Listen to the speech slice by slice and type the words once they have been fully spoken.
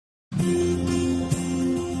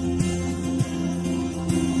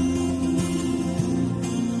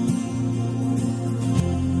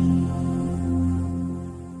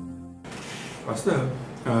Pastor,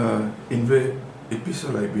 in the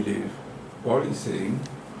epistle, I believe, Paul is saying,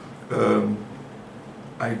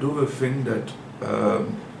 I do a thing that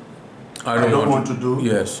I don't want to do.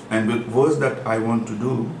 Yes. And with those that I want to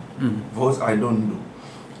do, those I don't do.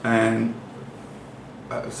 And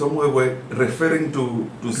somewhere we're referring to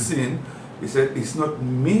sin. He said, it's not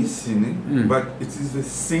me sinning, but it is the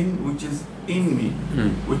sin which is in me,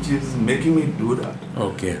 which is making me do that.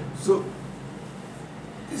 Okay. So,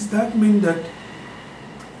 does that mean that,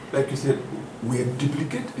 like you said, we are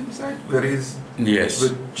duplicate inside? There is Yes.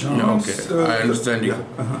 the chance, Okay. I understand you.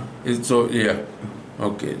 Yeah, It's so, yeah.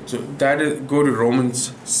 Okay. So that is, go to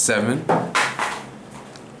Romans 7.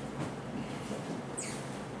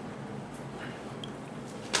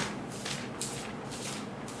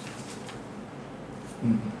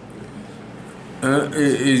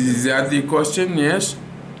 Is that the question? Yes.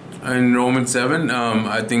 In Romans 7,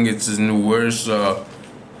 I think it's in verse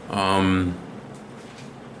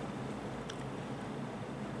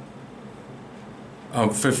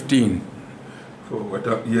 15. For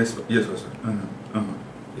what? Yes, Pastor. Yes.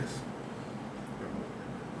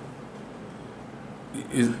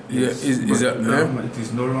 Is that now it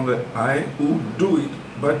is no longer I who do it,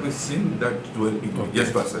 but the sin that dwell in me. Okay.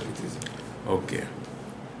 Yes, Pastor, it is. Okay.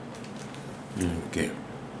 Okay.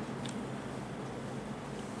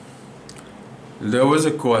 There was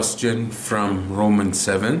a question from Romans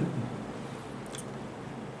 7.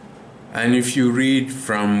 And if you read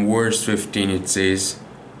from verse 15, it says,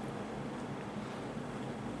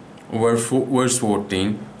 verse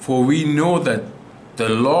 14, for we know that the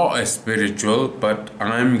law is spiritual, but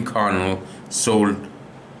I am carnal, sold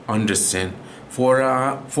under sin. For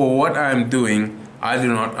what I am doing, I do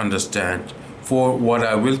not understand. For what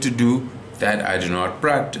I will to do, that I do not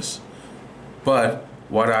practice. But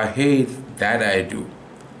what I hate, that I do.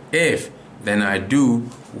 If then I do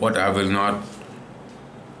what I will not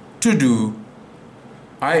to do,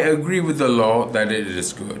 I agree with the law that it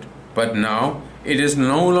is good. But now it is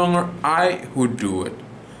no longer I who do it,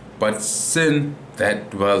 but sin that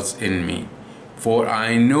dwells in me. For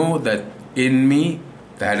I know that in me,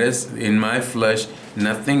 that is, in my flesh,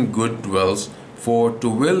 nothing good dwells. For to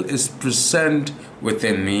will is present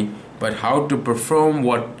within me, but how to perform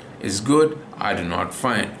what is good I do not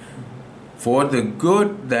find. For the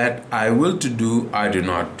good that I will to do I do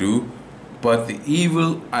not do, but the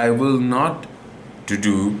evil I will not to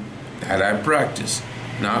do, that I practice.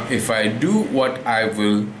 Now if I do what I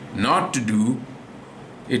will not to do,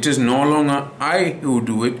 it is no longer I who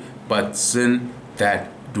do it, but sin that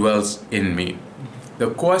dwells in me. The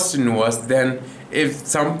question was then, if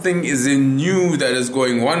something is in you that is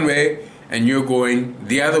going one way and you're going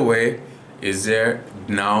the other way, is there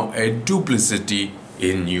now a duplicity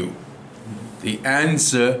in you? The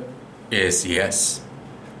answer is yes.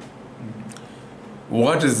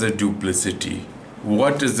 What is the duplicity?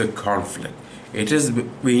 What is the conflict? It is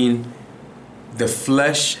between the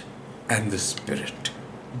flesh and the spirit.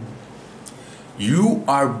 You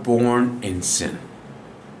are born in sin,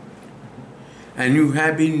 and you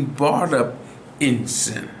have been brought up in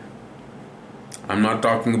sin. I'm not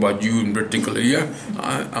talking about you in particular, yeah?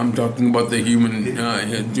 I'm talking about the human,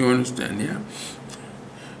 do you understand, yeah?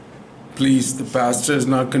 Please, the pastor is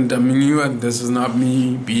not condemning you, and this is not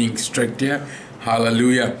me being strict, yeah?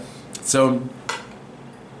 Hallelujah. So,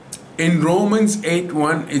 in Romans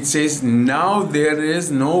 8:1, it says, now there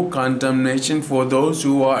is no condemnation for those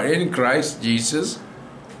who are in Christ Jesus.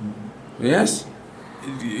 Yes?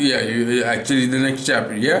 Yeah, actually the next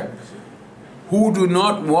chapter, yeah? Who do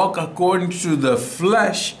not walk according to the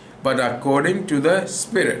flesh, but according to the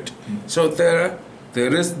Spirit. So there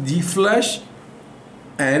is the flesh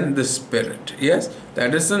and the Spirit. Yes?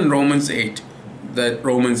 That is in Romans 8. That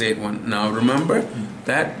Romans 8:1. Now remember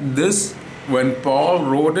that this, when Paul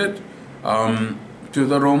wrote it to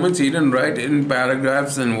the Romans, he didn't write in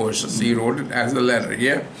paragraphs and verses. He wrote it as a letter,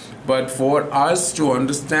 yeah? But for us to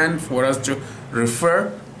understand, for us to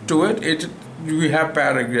refer to it, we have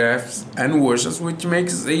paragraphs and verses, which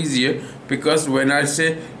makes it easier, because when I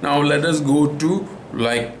say, now let us go to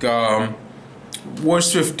like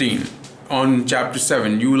verse 15 on chapter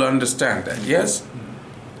 7, you will understand that, yes?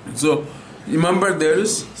 So, remember, there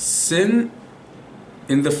is sin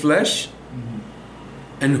in the flesh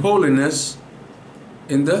and holiness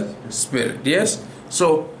in the spirit, yes?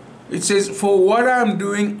 So, it says, for what I am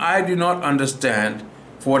doing, I do not understand.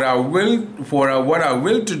 For what I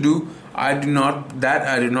will to do, I do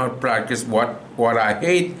not practice. What I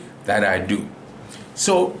hate, that I do.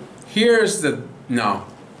 So here's the now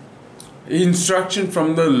instruction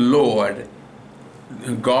from the Lord.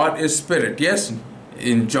 God is spirit, yes?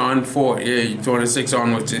 in John 4, 26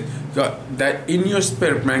 onwards, that in your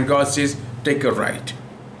spirit, man, God says, take a right.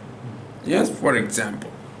 Yes, for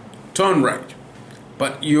example, turn right.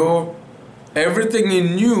 But everything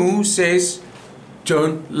in you says,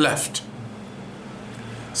 turn left.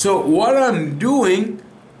 So what I'm doing,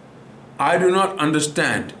 I do not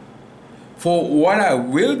understand. For what I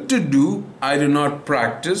will to do, I do not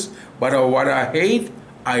practice, but what I hate,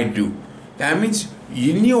 I do. That means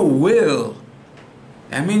in your will,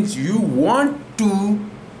 that means you want to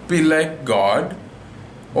be like God,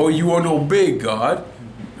 or you want to obey God.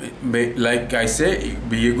 Like I say,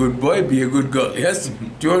 be a good boy, be a good girl. Yes?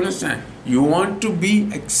 Do you understand? You want to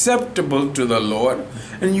be acceptable to the Lord,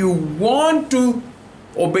 and you want to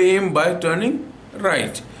obey Him by turning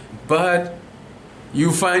right. But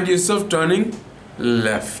you find yourself turning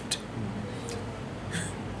left.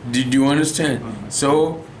 Did you understand?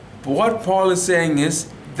 So, what Paul is saying is,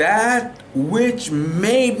 that which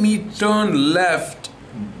made me turn left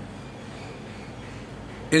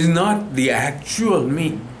is not the actual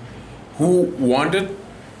me who wanted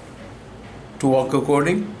to walk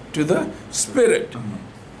according to the Spirit.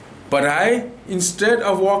 But I, instead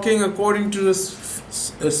of walking according to the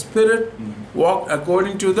Spirit, walked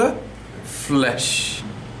according to the flesh.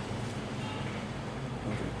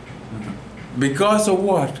 Because of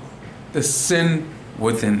what? The sin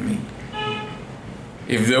within me.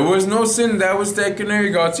 If there was no sin that was taken away,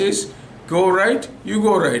 God says, go right, you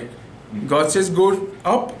go right. God says, go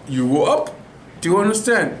up, you go up. Do you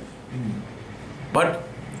understand? But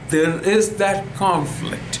there is that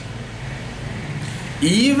conflict.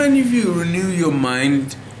 Even if you renew your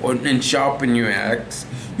mind and sharpen your axe,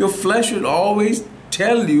 your flesh will always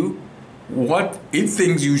tell you what it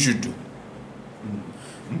thinks you should do.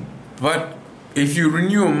 But if you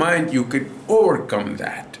renew your mind, you can overcome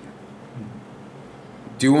that.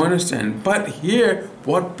 Do you understand? But here,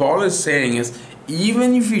 what Paul is saying is,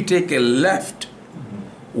 even if you take a left,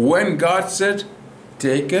 when God said,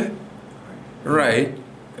 take a right,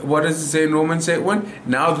 what does it say in Romans 8:1?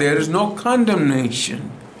 Now there is no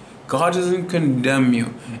condemnation. God doesn't condemn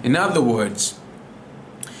you. In other words,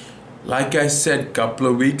 like I said a couple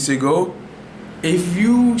of weeks ago, if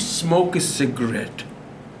you smoke a cigarette,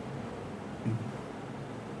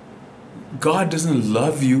 God doesn't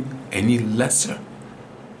love you any lesser.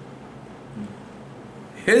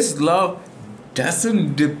 His love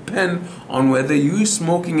doesn't depend on whether you're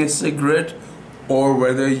smoking a cigarette or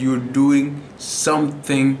whether you're doing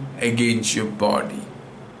something against your body.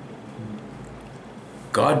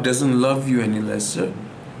 God doesn't love you any lesser.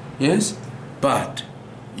 Yes? But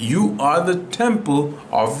you are the temple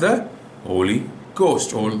of the Holy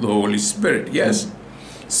Ghost or the Holy Spirit. Yes?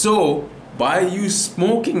 So, by you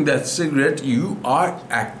smoking that cigarette, you are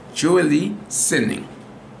actually sinning.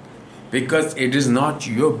 Because it is not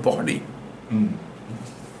your body.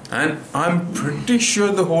 And I'm pretty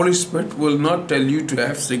sure the Holy Spirit will not tell you to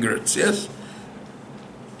have cigarettes, yes?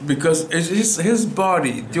 Because it is His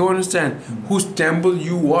body. Do you understand? Whose temple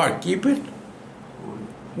you are. Keep it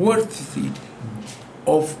worthy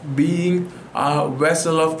of being a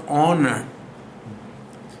vessel of honor,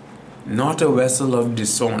 not a vessel of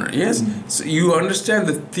dishonor. Yes? So you understand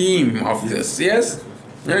the theme of this, yes?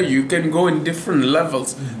 Now you can go in different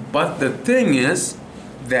levels. But the thing is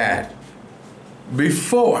that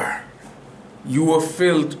before you were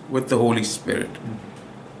filled with the Holy Spirit,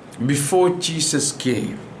 before Jesus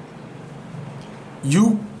came,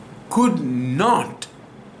 you could not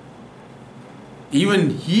even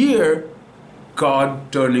hear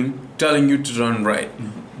God telling you to run right.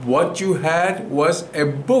 What you had was a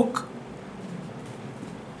book,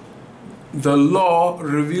 the law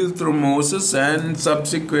revealed through Moses, and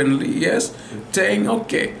subsequently, yes, saying,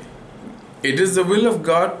 okay, it is the will of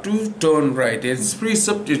God to turn right. It's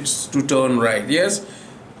precept, it's to turn right. Yes?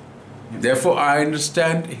 Therefore, I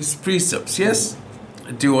understand His precepts. Yes?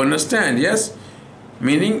 Do you understand? Yes?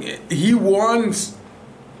 Meaning, He wants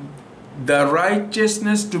the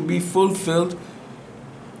righteousness to be fulfilled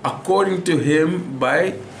according to Him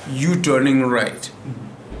by you turning right.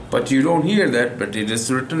 But you don't hear that, but it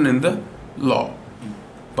is written in the law.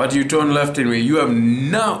 But you turn left anyway. You have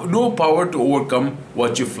no power to overcome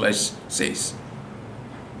what your flesh says.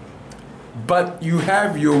 But you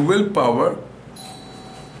have your willpower.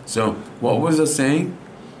 So, what was the saying?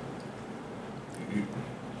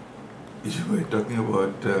 You were talking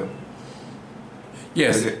about...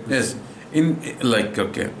 Yes, yes.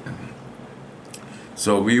 Okay.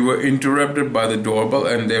 So, we were interrupted by the doorbell,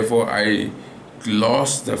 and therefore I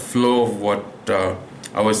lost the flow of what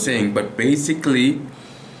I was saying. But basically,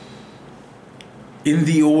 in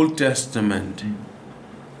the Old Testament,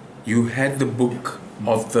 you had the book,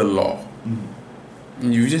 of the law.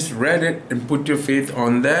 And you just read it and put your faith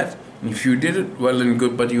on that. And if you did it, well and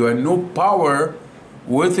good, but you had no power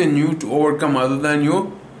within you to overcome other than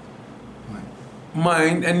your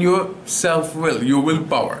mind and your self-will, your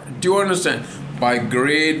willpower. Do you understand? By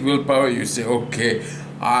great willpower, you say, okay,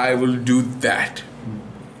 I will do that.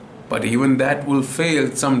 But even that will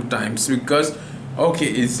fail sometimes because, okay,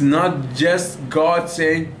 it's not just God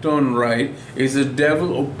saying turn right, it's the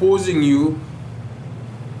devil opposing you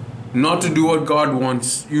not to do what God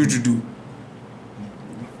wants you to do.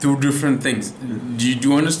 Two different things. Do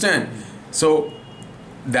you understand? So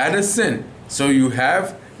that is sin. So you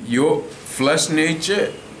have your flesh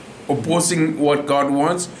nature opposing what God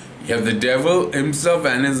wants. You have the devil himself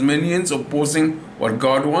and his minions opposing what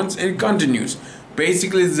God wants, and it continues.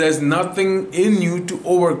 Basically, there's nothing in you to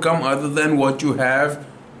overcome other than what you have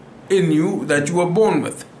in you that you were born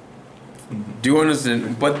with. Do you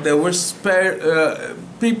understand? But there were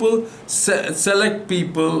people, select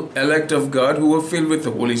people, elect of God, who were filled with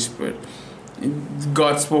the Holy Spirit.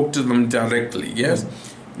 God spoke to them directly, yes?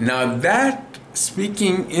 Now that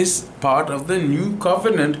speaking is part of the new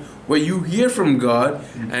covenant where you hear from God,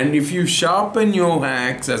 and if you sharpen your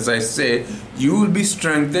axe, as I say, you will be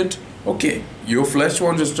strengthened. Okay, your flesh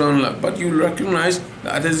wants to turn left, but you recognize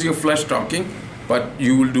that is your flesh talking, but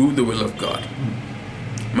you will do the will of God.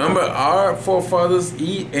 Remember, our forefathers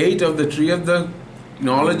ate of the tree of the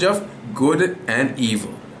knowledge of good and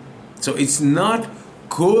evil. So it's not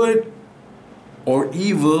good or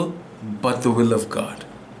evil, but the will of God.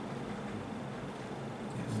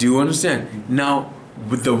 Do you understand? Now,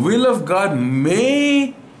 with the will of God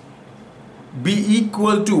may be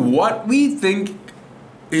equal to what we think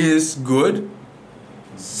is good.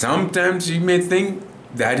 Sometimes we may think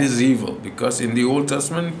that is evil, because in the Old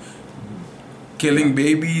Testament, killing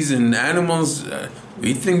babies and animals,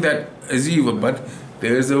 we think that is evil, but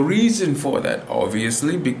there is a reason for that,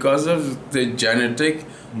 obviously, because of the genetic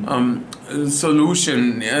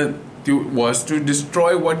solution was to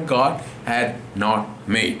destroy what God had not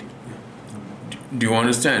made. Do you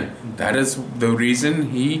understand? That is the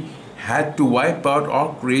reason He had to wipe out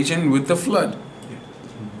all creation with the flood.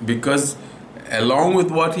 Because along with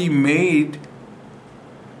what He made,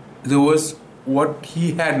 there was what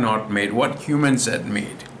He had not made, what humans had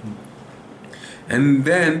made. And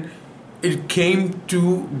then it came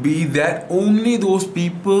to be that only those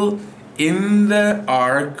people in the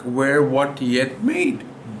ark were what He had made.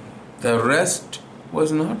 The rest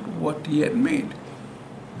was not what He had made.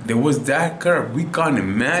 There was that curve. We can't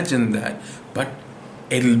imagine that, but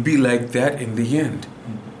it'll be like that in the end.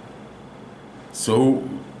 So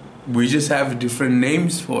we just have different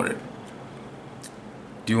names for it.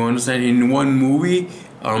 Do you understand? In one movie,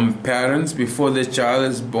 parents, before their child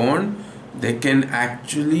is born, they can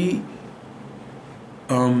actually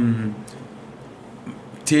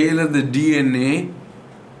tailor the DNA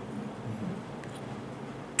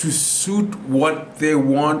to suit what they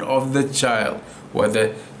want of the child.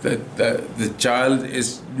 Whether the child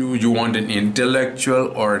is, you want an intellectual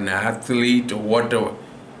or an athlete or whatever.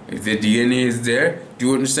 If the DNA is there, do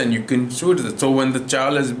you understand? You can suit it. So when the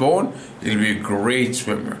child is born, he'll be a great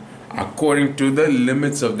swimmer according to the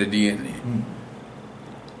limits of the DNA.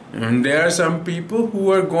 And there are some people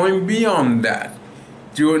who are going beyond that.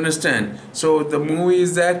 Do you understand? So the movie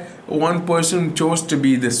is that one person chose to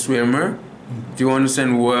be the swimmer. Do you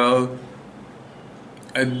understand? Well,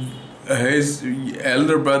 his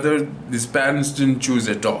elder brother, his parents didn't choose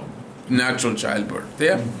at all. Natural childbirth.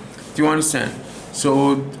 Yeah? Do you understand?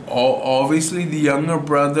 So obviously the younger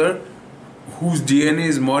brother, whose DNA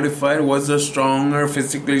is modified, was a stronger,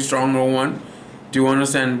 physically stronger one. Do you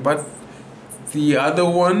understand? But the other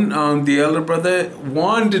one, the elder brother,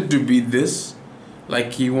 wanted to be this.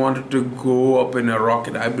 Like he wanted to go up in a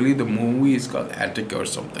rocket. I believe the movie is called Attica or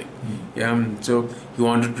something. Yeah. So he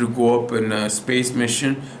wanted to go up in a space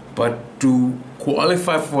mission. But to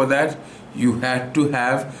qualify for that, you had to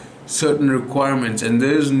have certain requirements. And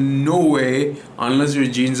there is no way, unless your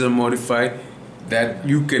genes are modified, that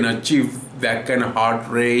you can achieve that kind of heart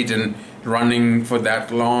rate and running for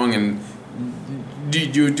that long. And do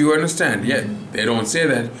you understand? Yeah, they don't say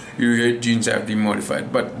that your genes have to be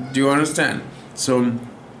modified. But do you understand? So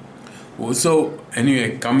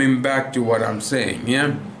anyway, coming back to what I'm saying,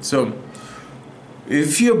 yeah? So,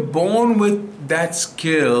 if you're born with that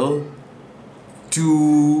skill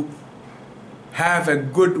to have a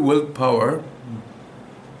good willpower,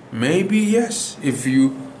 maybe yes, if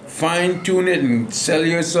you fine-tune it and sell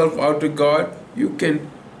yourself out to God, you can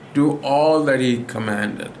do all that He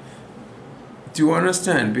commanded. Do you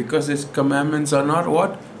understand? Because His commandments are not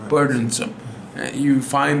what? Burdensome. You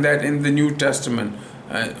find that in the New Testament.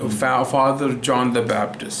 father John the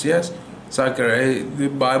Baptist. Yes, Zachariah. The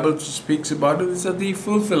Bible speaks about it. It says he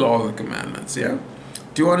fulfill all the commandments. Yeah,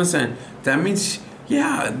 do you understand? That means,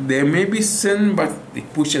 yeah, there may be sin, but he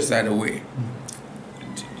pushes that away.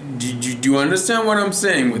 Do you understand what I'm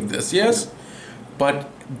saying with this? Yes, but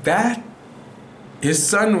that his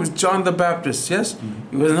son was John the Baptist. Yes,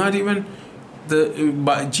 he was not even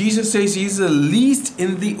but Jesus says he's the least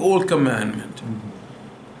in the old commandment.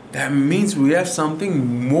 That means we have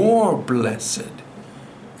something more blessed.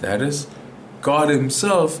 That is God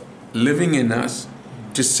himself living in us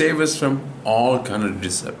to save us from all kind of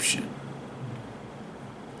deception.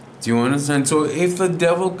 Do you understand? So if the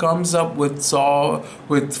devil comes up with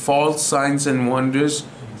false signs and wonders,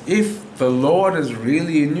 if the Lord is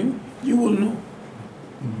really in you, you will know.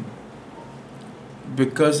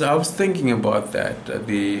 Because I was thinking about that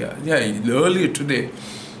earlier today.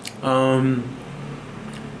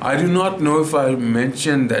 I do not know if I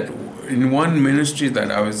mentioned that in one ministry that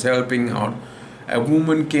I was helping out, a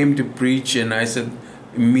woman came to preach, and I said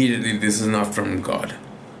immediately, this is not from God.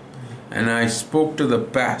 And I spoke to the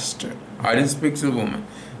pastor. I didn't speak to the woman.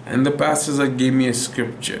 And the pastor said, give me a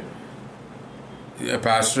scripture. The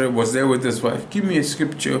pastor was there with his wife. Give me a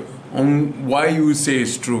scripture on why you say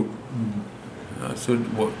it's true. So,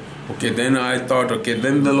 okay, then I thought, okay,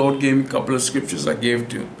 then the Lord gave me a couple of scriptures I gave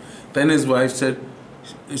to him. Then his wife said,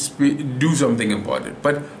 do something about it.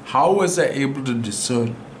 But how was I able to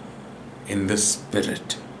discern? In the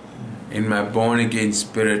spirit, in my born again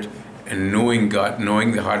spirit, and knowing God,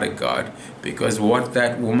 knowing the heart of God, because what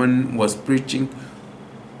that woman was preaching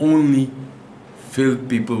only filled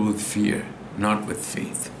people with fear, not with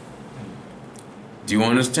faith. Do you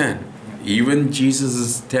understand? Even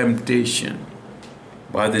Jesus' temptation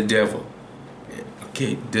by the devil.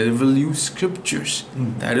 Okay, devil used scriptures.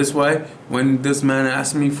 That is why when this man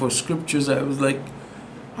asked me for scriptures, I was like,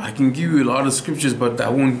 I can give you a lot of scriptures, but I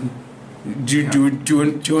won't. Do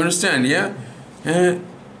you understand? Yeah.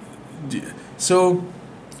 So,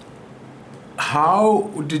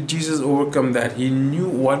 how did Jesus overcome that? He knew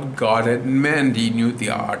what God had meant. He knew the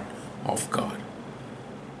heart of God.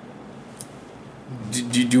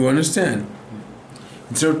 Do you understand?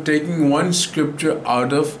 So, taking one scripture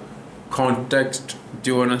out of context,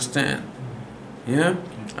 do you understand? Yeah.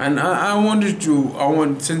 And I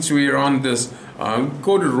want since we are on this,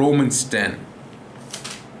 go to Romans 10.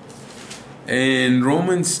 In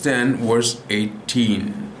Romans 10 verse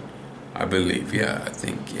 18, I believe, I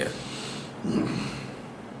think.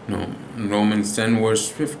 No, Romans 10 verse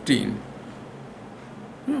 15.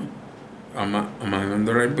 Am I on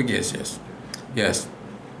the right book? Yes.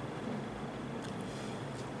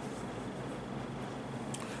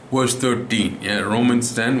 Verse 13,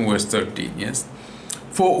 Romans 10 verse 13, yes.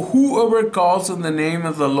 For whoever calls on the name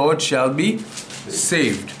of the Lord shall be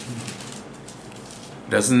saved.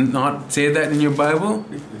 Doesn't not say that in your Bible?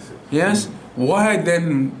 Yes? Why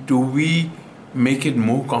then do we make it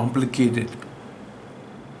more complicated?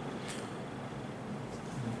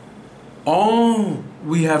 All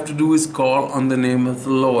we have to do is call on the name of the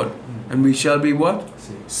Lord, and we shall be what?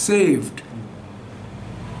 Saved.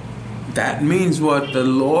 That means what? The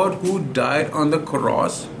Lord who died on the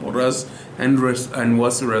cross for us and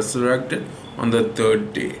was resurrected on the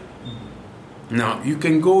third day. Now, you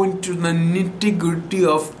can go into the nitty-gritty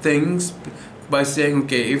of things by saying,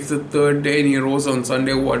 okay, if the third day and he rose on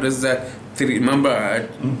Sunday, what is that? Remember,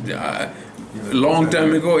 a long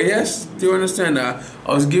time ago, yes? Do you understand? I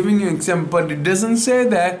was giving you an example, but it doesn't say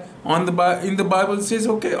that in the Bible. It says,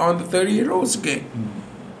 okay, on the third day he rose again.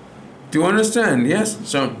 Do you understand? Yes?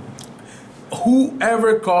 So,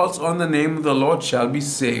 whoever calls on the name of the Lord shall be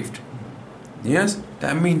saved. Yes?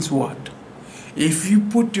 That means what? If you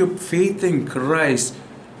put your faith in Christ,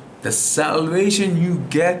 the salvation you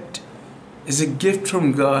get is a gift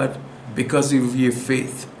from God because of your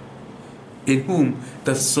faith. In whom?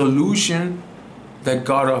 The solution that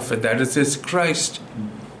God offered, that is His Christ.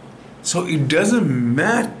 So it doesn't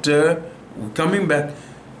matter, coming back,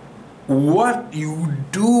 what you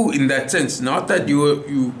do in that sense. Not that you're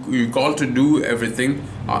called to do everything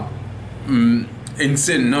in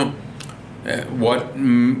sin, no.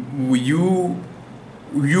 You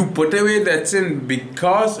put away that sin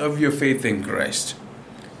because of your faith in Christ.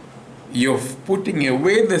 Your putting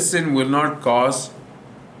away the sin will not cause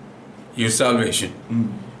your salvation.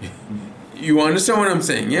 You understand what I'm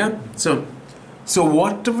saying? Yeah. So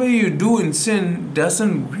whatever you do in sin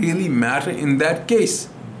doesn't really matter in that case.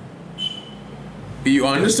 You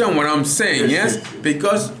understand what I'm saying? Yes.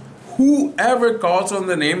 Because whoever calls on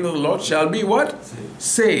the name of the Lord shall be what?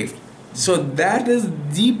 Saved. So that is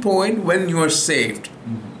the point when you are saved.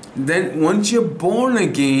 Then once you're born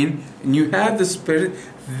again and you have the Spirit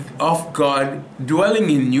of God dwelling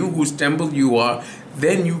in you, whose temple you are,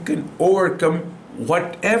 then you can overcome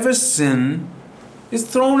whatever sin is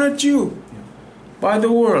thrown at you by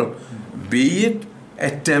the world. Be it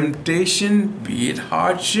a temptation, be it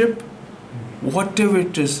hardship, whatever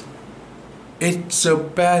it is. It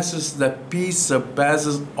surpasses, the peace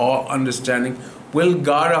surpasses all understanding. Will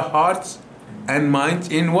guard our hearts and minds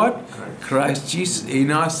in what? Christ Jesus,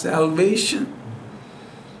 in our salvation.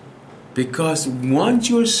 Because once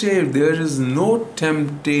you're saved, there is no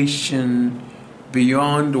temptation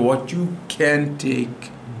beyond what you can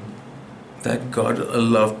take that God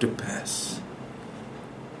allows to pass.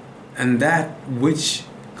 And that which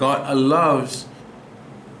God allows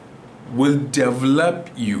will develop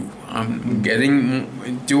you. I'm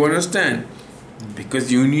getting to understand,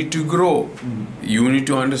 because you need to grow. You need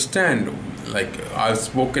to understand. Like I've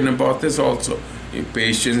spoken about this also.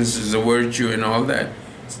 Patience is a virtue and all that.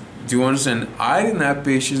 Do you understand? I didn't have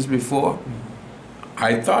patience before.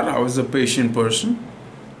 I thought I was a patient person,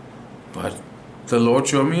 but the Lord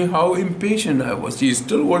showed me how impatient I was. He's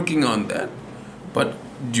still working on that. But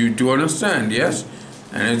do you understand? Yes.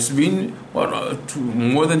 And it's been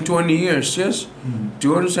more than 20 years, yes? Do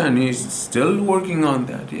you understand? He's still working on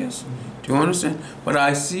that, yes? Do you understand? But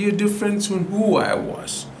I see a difference in who I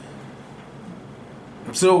was.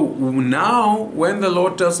 So now, when the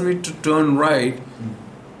Lord tells me to turn right,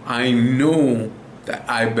 I know that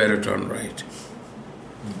I better turn right.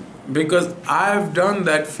 Because I've done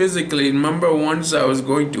that physically. Remember once I was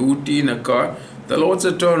going to Ooty in a car, the Lord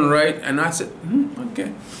said turn right, and I said,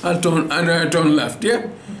 okay, I'll turn, and I turned left, yeah.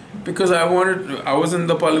 Because I was in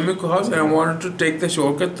the Palamiko house and I wanted to take the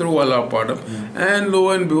shortcut through Allapatam. And lo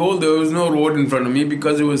and behold, there was no road in front of me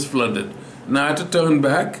because it was flooded. And I had to turn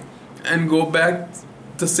back and go back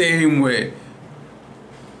the same way.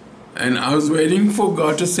 And I was waiting for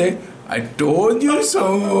God to say, I told you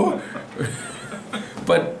so.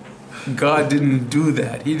 But God didn't do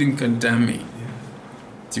that. He didn't condemn me.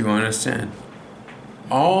 Do you understand?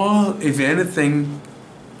 If anything,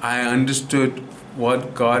 I understood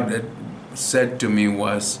what God had said to me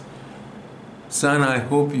was, son, I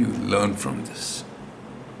hope you learn from this.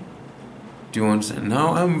 Do you understand?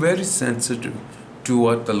 Now I'm very sensitive to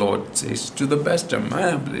what the Lord says to the best of my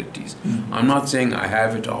abilities. I'm not saying I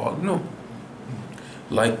have it all. No.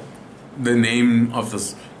 Like the name of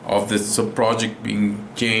this project being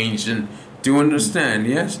changed, and do you understand?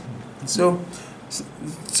 Yes. So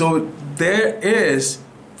there is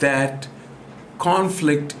that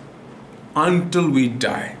conflict until we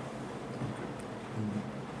die.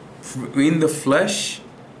 In the flesh,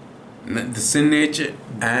 the sin nature,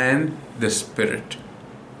 and the spirit,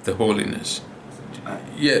 the holiness.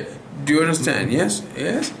 Yeah, do you understand? Yes,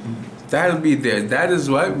 yes. That'll be there. That is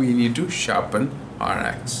why we need to sharpen our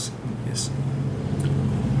axe. Yes.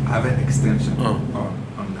 I have an extension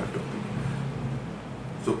on that topic.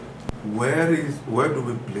 So, where do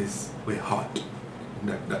we place the heart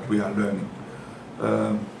that we are learning?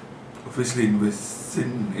 Obviously, in the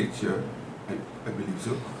sin nature, I believe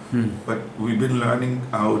so. But we've been learning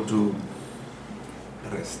how to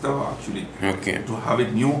restore, actually, to have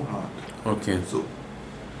a new heart. Okay. So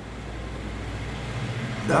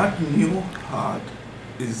that new heart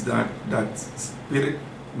is that spirit,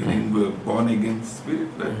 meaning we're born again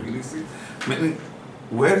spirit that we receive. Meaning,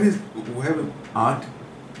 where the heart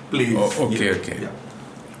plays. Okay. Yeah.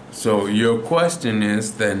 So your question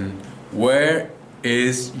is then, where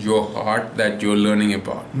is your heart that you're learning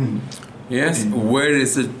about? Yes, where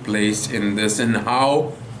is it placed in this, and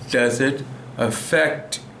how does it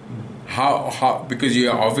affect? How because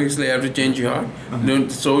you obviously have to change your heart.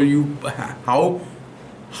 So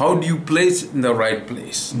how do you place it in the right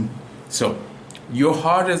place? So your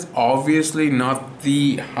heart is obviously not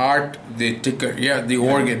the heart, the ticker, the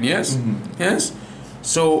organ. Yes, yes.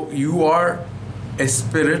 So you are a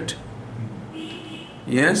spirit.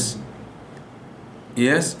 Yes.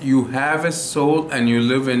 Yes, you have a soul and you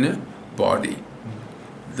live in a body.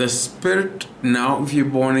 The spirit, now if you're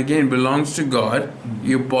born again, belongs to God.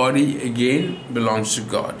 Your body again belongs to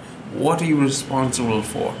God. What are you responsible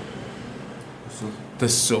for? The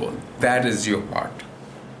soul. That is your heart.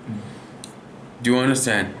 Do you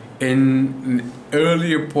understand? In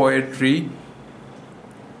earlier poetry,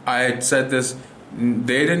 I had said this.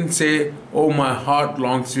 They didn't say, oh, my heart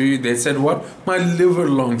longs for you. They said, what? My liver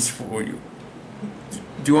longs for you.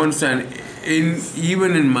 Do you understand?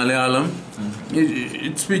 Even in Malayalam,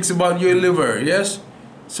 it speaks about your liver, yes?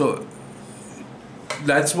 So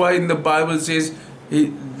that's why in the Bible it says,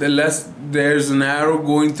 the less there's an arrow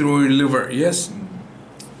going through your liver, yes?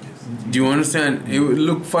 Do you understand? It would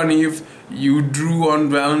look funny if you drew on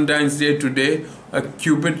Valentine's Day today a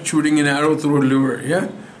Cupid shooting an arrow through a liver, yeah?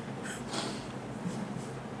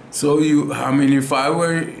 So if I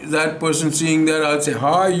were that person seeing that, I'd say,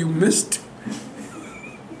 you missed.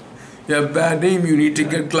 You have bad name, you need to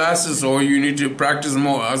get glasses or you need to practice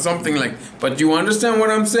more or something like. But you understand what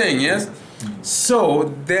I'm saying, yes?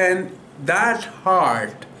 So then that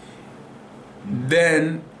heart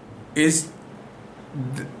then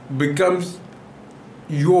becomes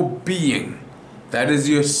your being. That is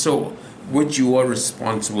your soul, which you are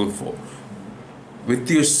responsible for. With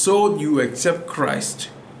your soul, you accept Christ.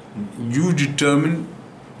 You determine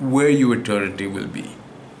where your eternity will be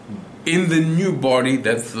in the new body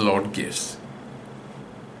that the Lord gives.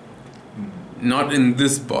 Not in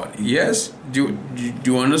this body. Yes? Do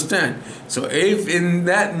you understand? So if in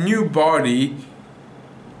that new body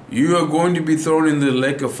you are going to be thrown in the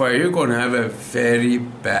lake of fire, you're going to have a very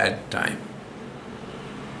bad time.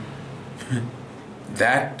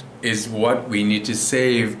 That is what we need to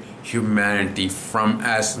save humanity from,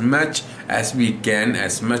 as much as we can,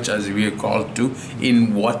 as much as we are called to,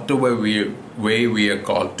 in whatever way we are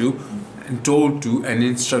called to, and told to, and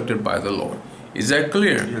instructed by the Lord. Is that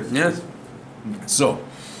clear? Yes. So,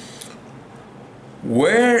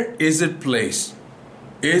 where is it placed?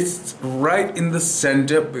 It's right in the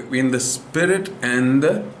center between the spirit and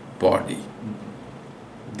the body.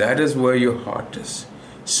 That is where your heart is.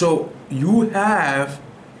 So, you have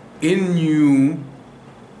in you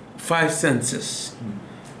 5 senses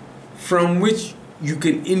from which you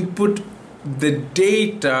can input the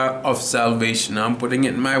data of salvation. I'm putting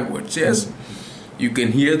it in my words, yes? You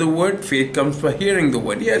can hear the word. Faith comes by hearing the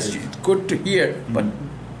word. Yes, it's good to hear, but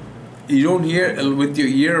you don't hear with your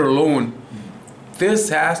ear alone. This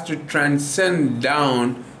has to transcend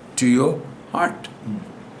down to your heart.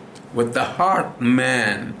 With the heart,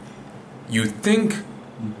 man, you think.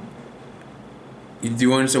 Do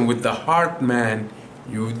you understand? With the heart, man,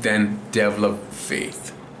 you then develop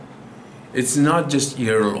faith. It's not just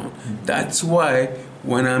ear alone. That's why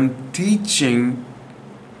when I'm teaching,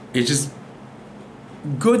 it is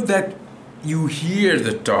good that you hear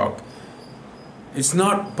the talk. It's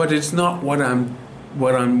not what is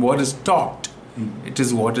taught. It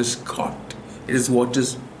is what is caught. It is what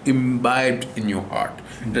is imbibed in your heart.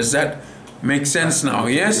 Does that make sense now?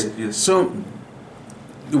 Yes? Yes. So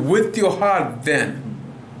with your heart then,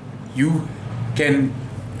 you can,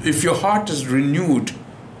 if your heart is renewed,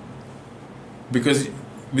 because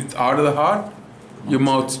out of the heart, your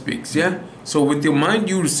mouth speaks, yeah? So with your mind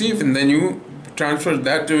you receive and then you transfer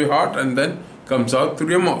that to your heart and then comes out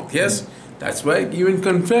through your mouth, yes? That's why even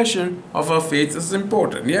confession of our faith is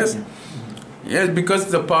important, yes? Yes, because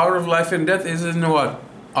the power of life and death is in what?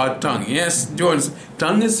 Our tongue, yes? Jones,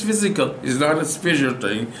 tongue is physical, it's not a spiritual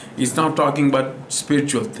thing. It's not talking about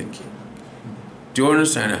spiritual thinking. Do you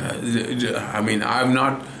understand? I mean, I've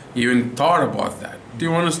not even thought about that. Do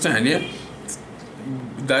you understand, yeah?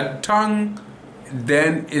 That tongue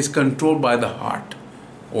then is controlled by the heart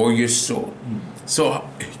or your soul. So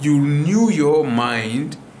you renew your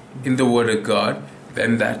mind in the Word of God,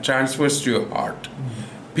 then that transfers to your heart.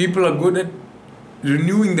 People are good at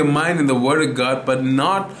renewing the mind in the Word of God, but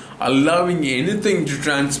not allowing anything to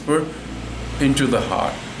transfer into the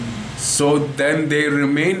heart. So then they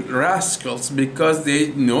remain rascals because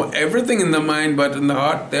they know everything in the mind, but in the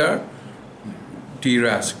heart they are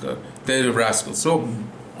de-rascal. They're rascals. So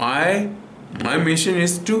my mission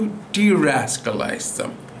is to de-rascalize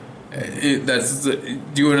them.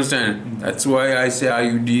 Do you understand? That's why I say, are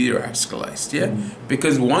you de-rascalized? Yeah?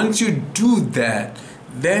 Because once you do that,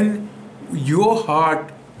 then your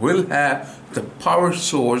heart will have the power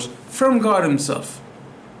source from God Himself.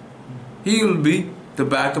 He will be the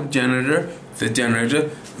backup generator,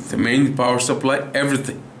 the main power supply,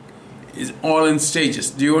 everything. Is all in stages.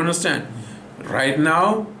 Do you understand? Right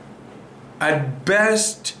now, at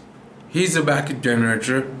best, He's a backup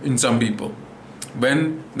generator in some people.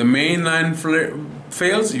 When the main line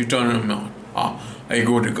fails, you turn Him on. I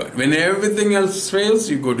go to God. When everything else fails,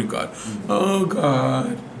 you go to God. Oh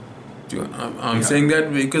God. I'm saying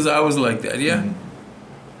that because I was like that, yeah?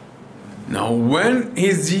 Now, when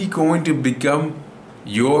is He going to become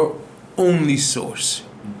your only source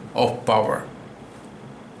of power?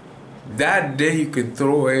 That day you can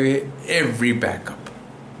throw away every backup.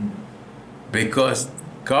 Because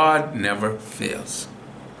God never fails.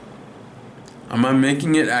 Am I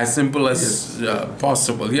making it as simple as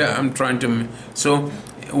possible? Yeah, I'm trying to. So,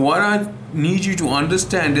 what I need you to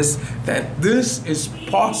understand is that this is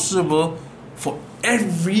possible for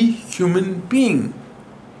every human being.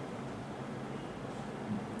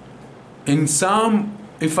 In Psalm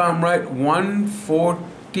if I'm right,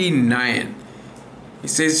 149. It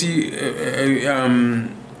says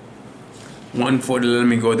 140, let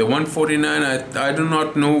me go there. 149, I do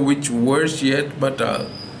not know which verse yet, but I'll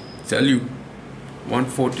tell you.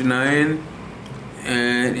 149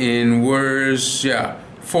 and in verse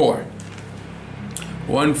 4.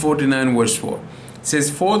 149 verse 4. It says,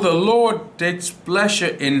 for the Lord takes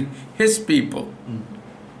pleasure in his people.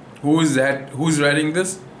 Who is that? Who's writing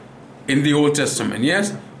this? In the Old Testament,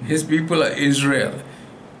 yes? His people are Israel.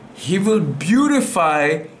 He will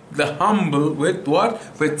beautify the humble with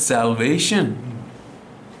what? With salvation.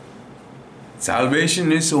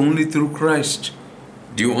 Salvation is only through Christ.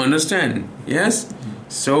 Do you understand? Yes?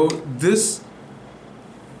 So this,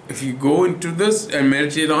 if you go into this and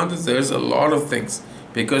meditate on this, there's a lot of things.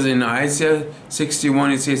 Because in Isaiah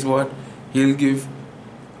 61 it says what? He'll give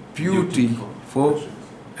beauty for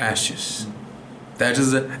ashes. That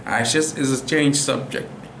is, ashes is a changed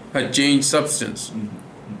subject, a changed substance,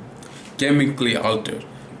 chemically altered.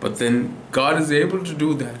 But then God is able to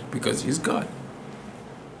do that because He's God.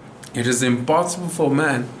 It is impossible for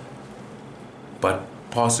man, but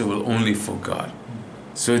possible only for God.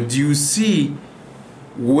 So do you see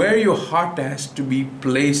where your heart has to be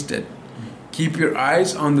placed at? Keep your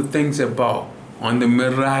eyes on the things above, on the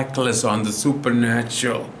miraculous, on the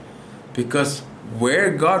supernatural. Because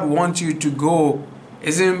where God wants you to go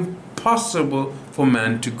is impossible for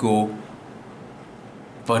man to go.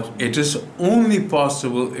 But it is only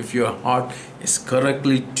possible if your heart is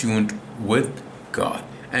correctly tuned with God.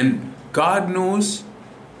 And God knows,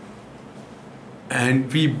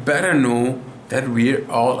 and we better know that we are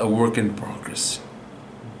all a work in progress.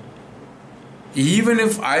 Even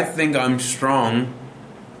if I think I'm strong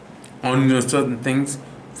on certain things,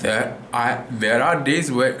 there are days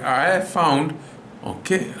where I have found,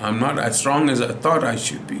 okay, I'm not as strong as I thought I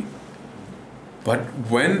should be. But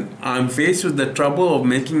when I'm faced with the trouble of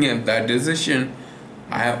making that decision,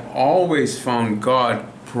 I have always found God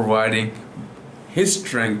providing His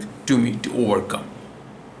strength to me to overcome.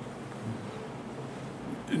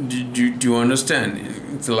 Do you understand?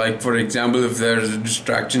 It's like, for example, if there's a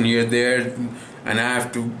distraction here, there, and I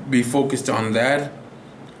have to be focused on that,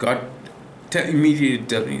 God immediately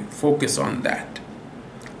tells me, focus on that.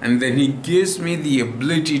 And then He gives me the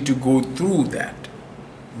ability to go through that,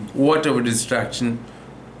 whatever distraction.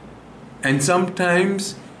 And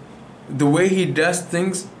sometimes the way He does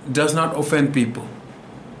things does not offend people.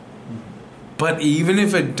 But even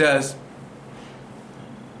if it does,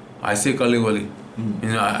 I say Kali Wali.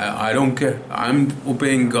 I don't care. I'm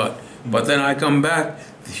obeying God. But then I come back,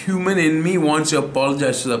 the human in me wants to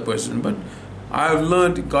apologize to the person. But I've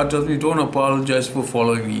learned, God tells me, don't apologize for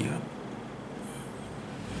following me here.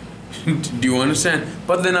 Do you understand?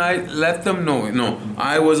 But then I let them know, no,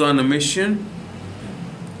 I was on a mission,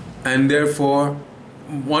 and therefore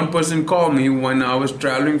one person called me when I was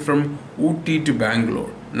traveling from Ooty to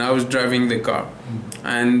Bangalore, and I was driving the car,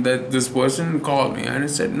 and this person called me, and I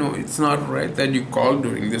said, no, it's not right that you called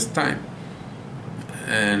during this time.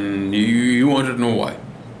 And you want to know why?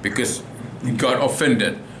 Because you got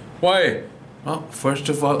offended. Why? Well, first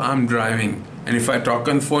of all, I'm driving, and if I talk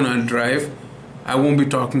on the phone and drive, I won't be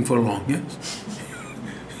talking for long, yes?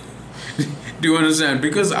 Do you understand?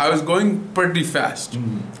 Because I was going pretty fast.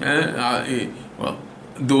 Well,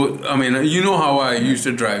 though, I mean, you know how I used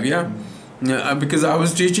to drive, yeah? Because I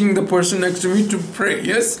was teaching the person next to me to pray,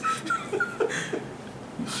 yes?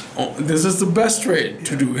 Oh, this is the best way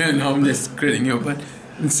to do it. And I'm just kidding you. But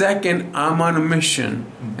second, I'm on a mission.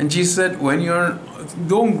 And she said,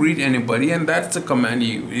 don't greet anybody. And that's the command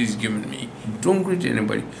He's given me. Don't greet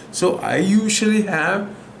anybody. So I usually have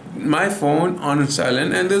my phone on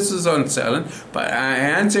silent, and this is on silent. But I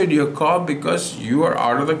answered your call because you are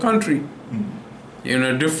out of the country. In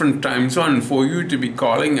a different time zone. For you to be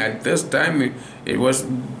calling at this time, it was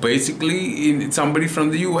basically somebody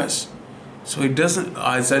from the US. So it doesn't,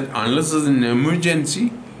 I said, unless it's an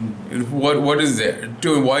emergency, what is there?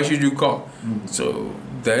 Why should you call? So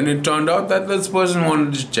then it turned out that this person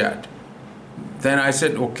wanted to chat. Then I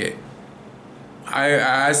said, okay. I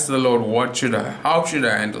asked the Lord, how should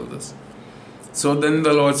I handle this? So then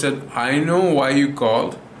the Lord said, I know why you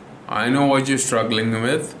called. I know what you're struggling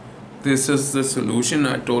with. This is the solution.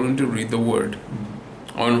 I told him to read the word.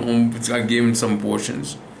 I gave him some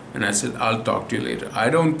portions. And I said, I'll talk to you later. I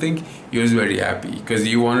don't think he was very happy because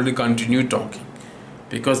he wanted to continue talking.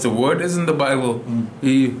 Because the word is in the Bible.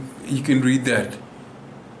 He can read that.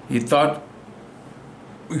 He thought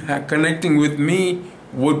connecting with me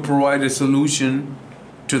would provide a solution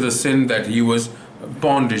to the sin that he was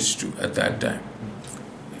bondage to at that time.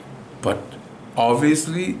 But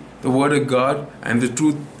obviously the Word of God and the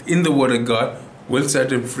truth in the Word of God will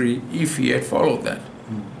set him free if he had followed that.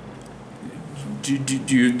 Do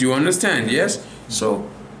you understand? Yes? So,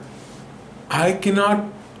 I cannot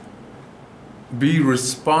be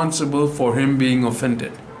responsible for him being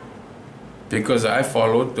offended because I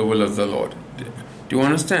followed the will of the Lord. Do you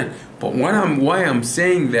understand? But why I'm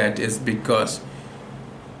saying that is because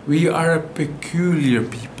we are a peculiar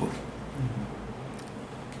people.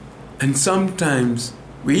 And sometimes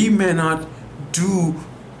we may not do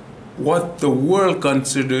what the world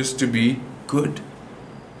considers to be good.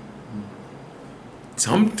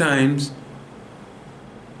 Sometimes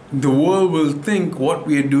the world will think what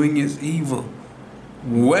we are doing is evil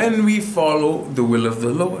when we follow the will of the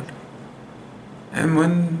Lord. And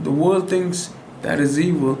when the world thinks that is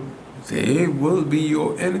evil, they will be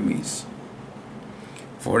your enemies.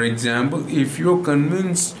 For example, if you're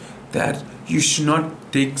convinced that you should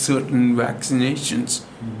not take certain vaccinations,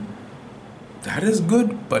 that is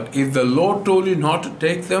good. But if the Lord told you not to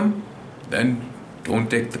take them, then don't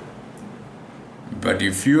take them. But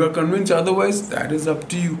if you are convinced otherwise, that is up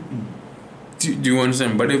to you. Do you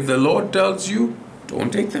understand? But if the Lord tells you,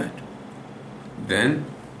 don't take that, then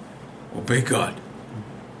obey God.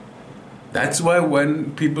 That's why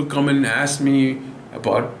when people come and ask me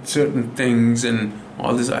about certain things and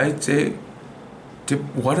all this, I say,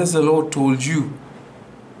 what has the Lord told you?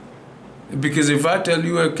 Because if I tell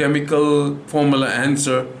you a chemical formula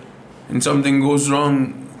answer and something goes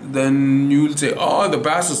wrong, then you'll say, oh, the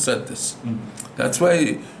pastor said this. That's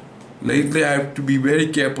why lately I have to be very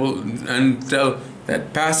careful and tell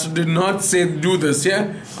that pastor did not say do this,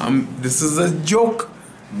 yeah? This is a joke,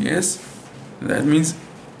 yes? That means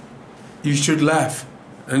you should laugh.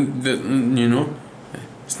 And,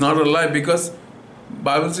 it's not a lie because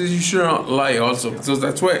Bible says you should not lie also. So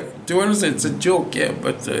that's why, do you understand? It's a joke, yeah,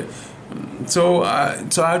 but... So I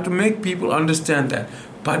have to make people understand that.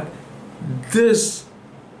 But this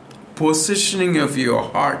positioning of your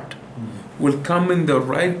heart will come in the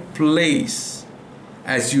right place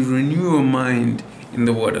as you renew your mind in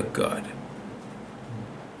the Word of God.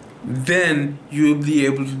 Then you will be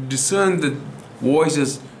able to discern the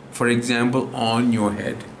voices, for example, on your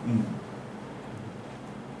head.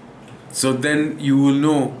 So then you will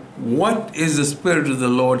know what is the Spirit of the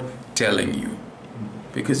Lord telling you.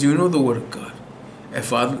 Because you know the Word of God.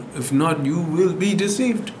 If not, you will be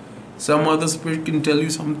deceived. Some other spirit can tell you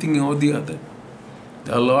something or the other.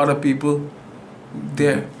 There are a lot of people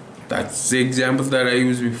there. That's the example that I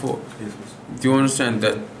used before. Yes. Do you understand?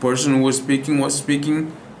 That person who was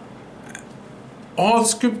speaking all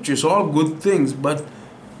scriptures, all good things, but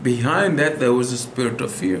behind that there was a spirit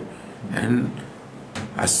of fear. And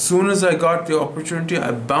as soon as I got the opportunity,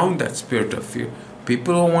 I bound that spirit of fear.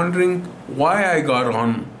 People are wondering why I got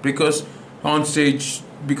on stage,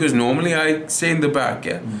 because normally I stay in the back,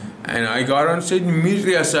 yeah? And I got on stage,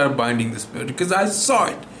 immediately I started binding the spirit, because I saw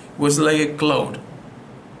it. It was like a cloud.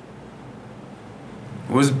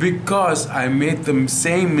 It was because I made the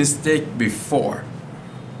same mistake before.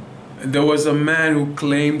 There was a man who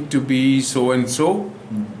claimed to be so-and-so,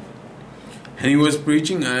 and he was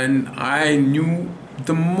preaching, and I knew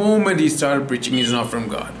the moment he started preaching, he's not from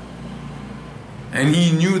God. And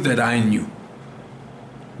he knew that I knew.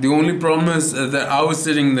 The only problem is that I was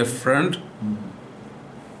sitting in the front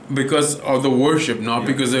because of the worship, not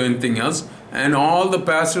because of anything else. And all the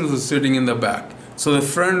pastors were sitting in the back. So the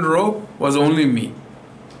front row was only me.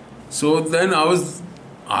 So then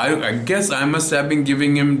I guess I must have been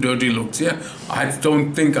giving him dirty looks. Yeah, I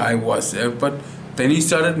don't think I was there. But then he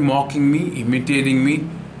started mocking me, imitating me,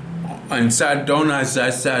 and sat down. As I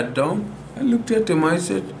sat down, I looked at him. I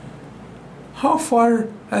said, how far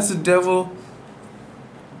has the devil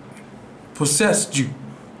possessed you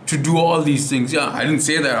to do all these things? Yeah, I didn't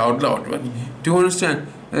say that out loud, but do you understand?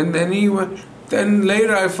 And then then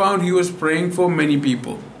later I found he was praying for many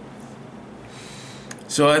people.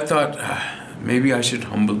 So I thought, maybe I should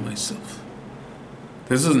humble myself.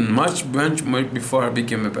 This is much before I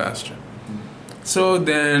became a pastor. So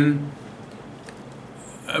then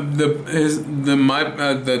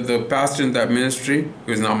the pastor in that ministry,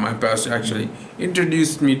 who is not my pastor actually,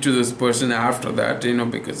 introduced me to this person after that,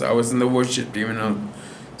 because I was in the worship team,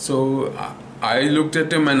 So I looked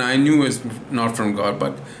at him and I knew it was not from God.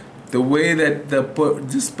 But the way that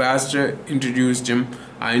this pastor introduced him,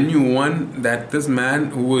 I knew, one, that this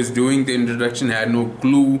man who was doing the introduction had no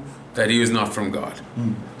clue that he was not from God.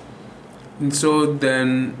 And so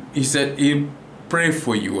then he said, he'll pray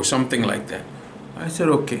for you or something like that. I said,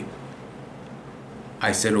 okay.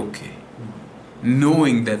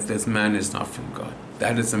 Knowing that this man is not from God.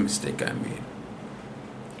 That is a mistake I made.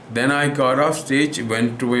 Then I got off stage,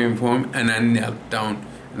 went to him and I knelt down.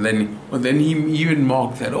 And then he even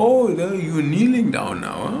mocked that, oh, you're kneeling down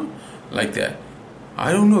now, huh? Like that.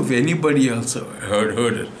 I don't know if anybody else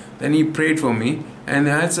heard it. Then he prayed for me, and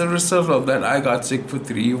as a result of that, I got sick for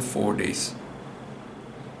 3 or 4 days.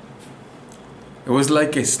 It was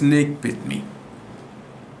like a snake bit me.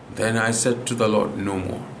 Then I said to the Lord, no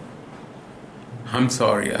more. I'm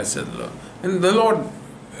sorry, I said, Lord. And the Lord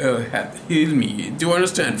healed me. Do you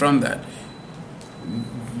understand from that?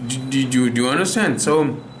 Do you understand?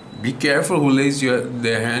 So be careful who lays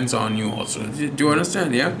their hands on you also. Do you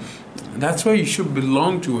understand? Yeah? That's why you should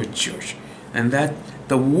belong to a church. And that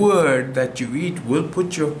the word that you eat will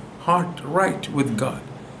put your heart right with God.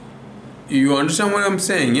 You understand what I'm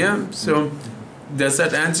saying? Yeah? So does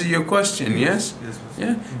that answer your question? Yes? Yes.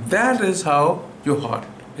 Yeah? That is how your heart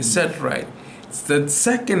is set right. The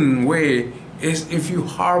second way is if you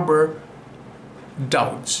harbor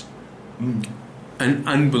doubts and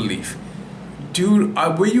unbelief. Dude,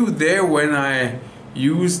 were you there when I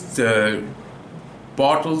used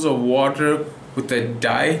bottles of water with a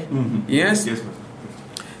dye? Mm-hmm. Yes? Yes.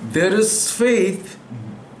 There is faith,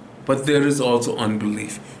 but there is also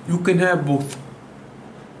unbelief. You can have both.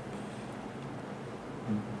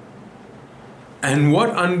 And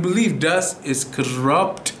what unbelief does is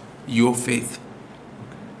corrupt your faith.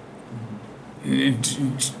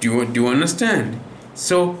 Do you understand?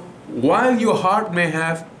 So while your heart may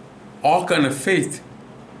have all kind of faith,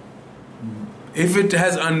 if it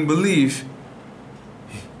has unbelief,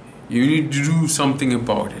 you need to do something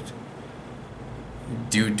about it.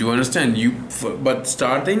 Do you understand? But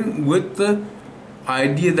starting with the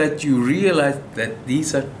idea that you realize that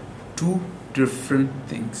these are two different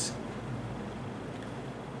things.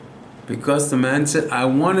 Because the man said, I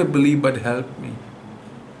want to believe, but help me.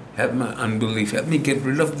 Help my unbelief. Help me get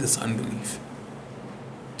rid of this unbelief.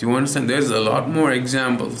 Do you understand? There's a lot more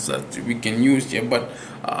examples that we can use here, but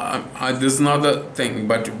this is not the thing.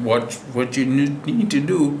 But what you need to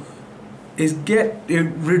do is get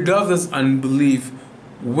rid of this unbelief,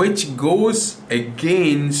 which goes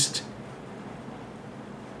against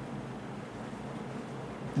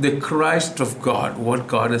the Christ of God, what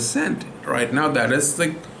God has sent. Right now, that is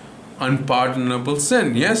the unpardonable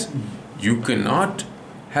sin. Yes? You cannot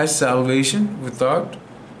have salvation without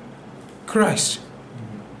Christ.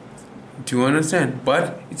 Do you understand?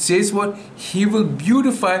 But it says what? He will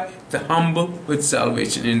beautify the humble with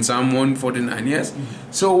salvation in Psalm 149. Yes?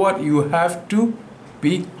 So what? You have to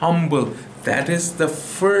be humble. That is the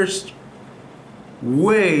first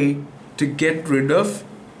way to get rid of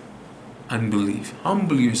unbelief.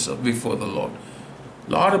 Humble yourself before the Lord.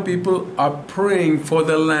 A lot of people are praying for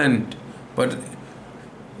the land, but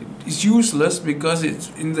it's useless because it's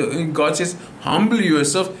God says, humble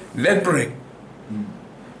yourself, then pray.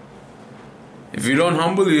 If you don't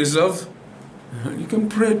humble yourself, you can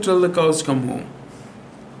pray till the cows come home.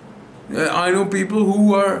 I know people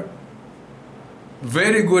who are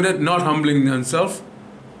very good at not humbling themselves,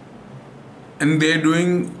 and they're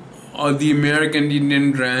doing the American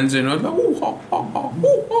Indian dance and all.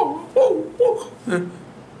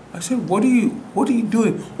 I said, what are you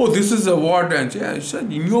doing? Oh, this is a war dance. Yeah, I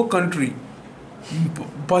said, in your country,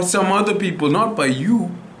 by some other people, not by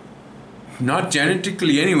you, not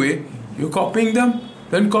genetically anyway. You're copying them,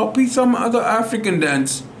 then copy some other African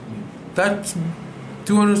dance. That's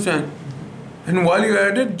to understand. And while you're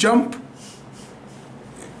at it, jump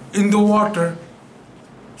in the water.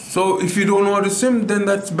 So if you don't know how to swim, then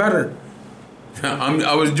that's better.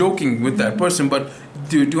 I was joking with that person, but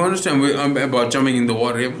do you understand about jumping in the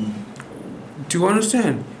water? Do you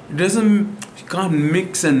understand? You can't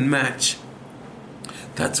mix and match.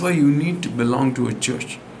 That's why you need to belong to a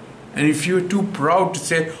church. And if you're too proud to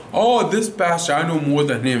say, oh, this pastor, I know more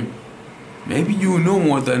than him. Maybe you know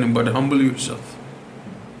more than him, but humble yourself.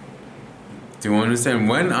 Do you understand?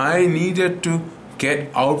 When I needed to get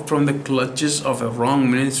out from the clutches of a wrong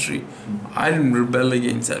ministry, I didn't rebel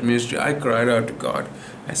against that ministry. I cried out to God.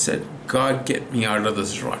 I said, God, get me out of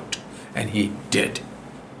this rut. And He did.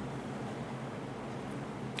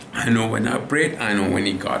 I know when I prayed, I know when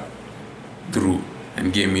He got through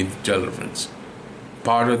and gave me the deliverance.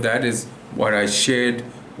 Part of that is what I shared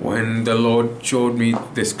when the Lord showed me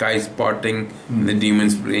the skies parting and the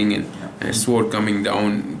demons fleeing and a sword coming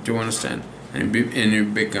down. Do you understand? And you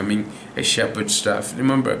becoming a shepherd's staff.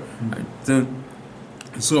 Remember?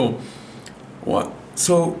 So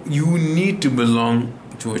you need to belong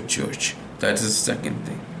to a church. That is the second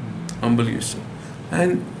thing. Humble yourself.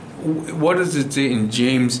 And what does it say in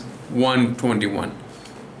James 1:21?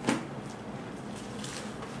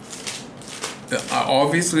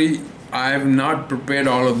 Obviously, I have not prepared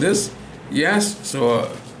all of this. Yes, so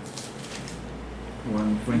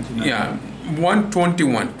 129. yeah,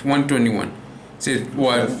 121 says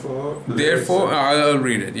what? Therefore, I'll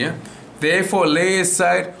read it. Yeah, therefore lay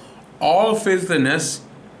aside all filthiness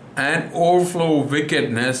and overflow of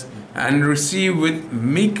wickedness, and receive with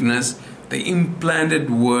meekness the implanted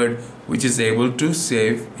word which is able to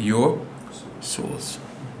save your souls.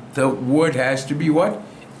 The word has to be what?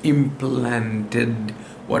 Implanted.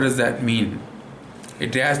 What does that mean?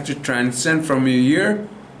 It has to transcend from your ear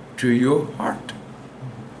to your heart.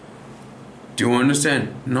 Do you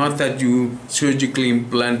understand? Not that you surgically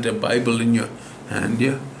implant a Bible in your hand.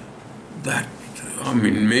 Yeah, that, I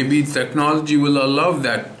mean, maybe technology will allow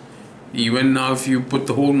that. Even now, if you put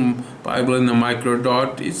the whole Bible in a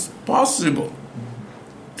microdot, it's possible.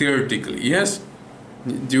 Theoretically, yes.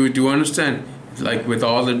 Do you understand? Like with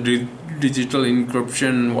all the digital encryption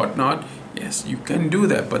and whatnot, yes, you can do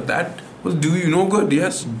that. But that will do you no good,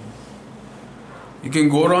 yes. You can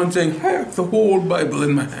go around saying, hey, I have the whole Bible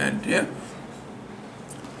in my hand, yeah.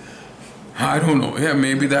 I don't know. Yeah,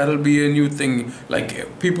 maybe that'll be a new thing.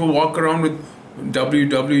 Like people walk around with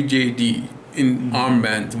WWJD in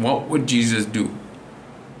armbands. What would Jesus do?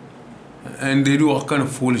 And they do all kind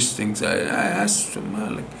of foolish things. I asked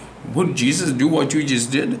them, like, would Jesus do what you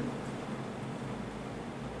just did?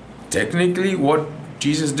 Technically, what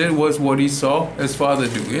Jesus did was what he saw his Father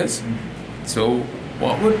do, yes? So,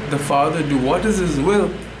 what would the Father do? What is his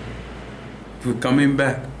will? We're coming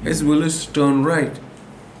back. His will is to turn right.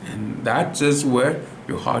 And that's just where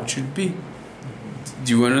your heart should be.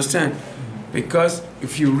 Do you understand? Because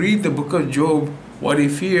if you read the book of Job, what he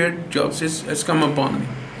feared, Job says, has come upon me.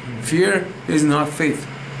 Fear is not faith.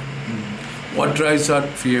 What drives out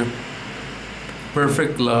fear?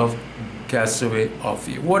 Perfect love casts away all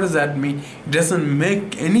fear. What does that mean? It doesn't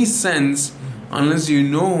make any sense unless you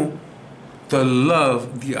know the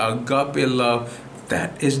love, the agape love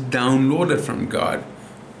that is downloaded from God.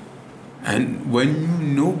 And when you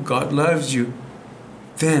know God loves you,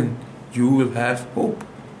 then you will have hope.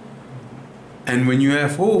 And when you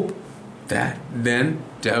have hope, that then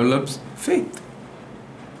develops faith.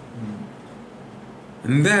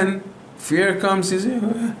 And then fear comes, you say,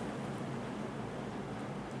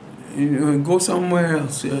 go somewhere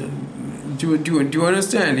else. Do you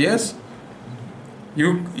understand? Yes?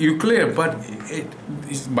 You clear, but the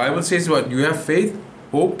Bible says what? You have faith,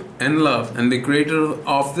 hope, and love. And the greater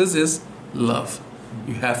of this is love.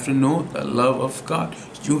 You have to know the love of God.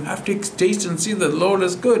 You have to taste and see that the Lord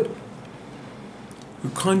is good. You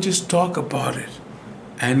can't just talk about it.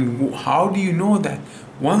 And how do you know that?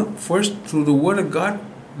 One, first through the Word of God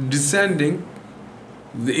descending,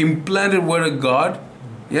 the implanted Word of God,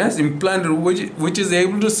 yes, implanted which is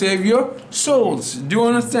able to save your souls. Do you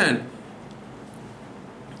understand?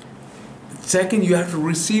 Second, you have to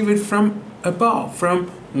receive it from above, from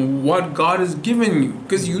what God has given you,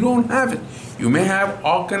 because you don't have it. You may have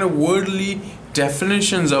all kind of worldly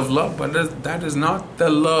definitions of love, but that is not the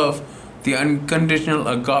love, the unconditional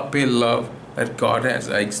agape love that God has.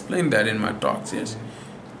 I explained that in my talks, yes.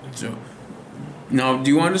 So now,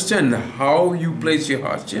 do you understand how you place your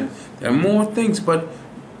heart? Yeah, there are more things, but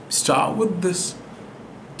start with this.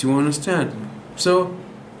 Do you understand? So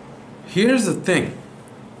here's the thing.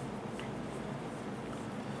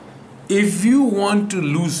 If you want to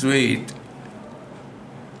lose weight,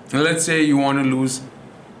 let's say you want to lose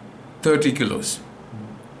 30 kilos.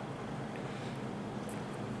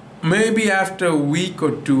 Maybe after a week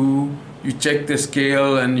or two, you check the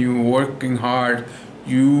scale and you're working hard,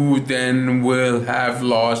 you then will have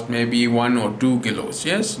lost maybe 1 or 2 kilos,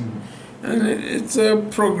 yes? Mm-hmm. And it's a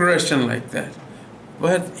progression like that.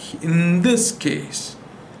 But in this case,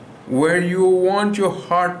 where you want your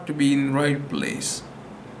heart to be in the right place,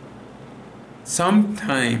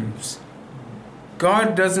 sometimes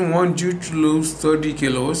God doesn't want you to lose 30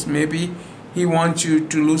 kilos. Maybe He wants you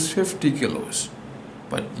to lose 50 kilos.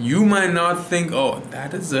 But you might not think, oh,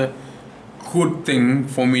 that is a good thing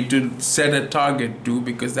for me to set a target to,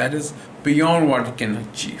 because that is beyond what I can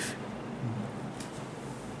achieve.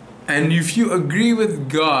 And if you agree with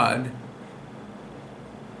God,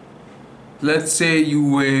 let's say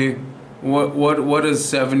you weigh, what is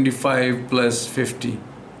 75 plus 50?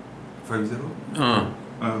 50?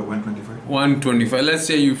 125. 125. Let's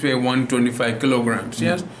say you weigh 125 kilograms, mm-hmm.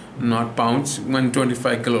 Yes? Not pounds,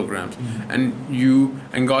 125 kilograms. Mm-hmm.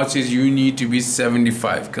 And God says you need to be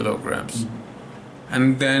 75 kilograms. Mm-hmm.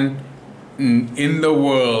 And then in the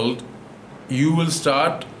world, you will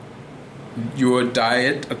start your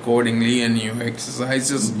diet accordingly and your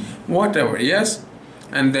exercises, mm-hmm. whatever, yes?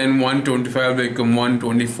 and then 125 will become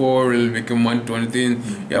 124, will become 123.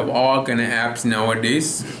 You have all kind of apps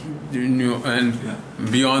nowadays, and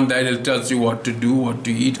beyond that, it tells you what to do, what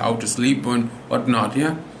to eat, how to sleep, and whatnot.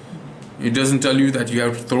 Yeah, it doesn't tell you that you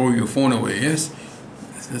have to throw your phone away. Yes,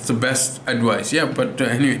 that's the best advice. Yeah, but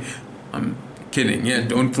anyway, I'm kidding. Yeah,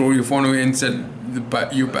 don't throw your phone away, and said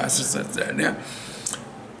your pastor said that. Yeah.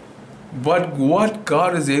 But what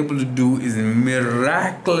God is able to do is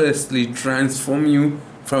miraculously transform you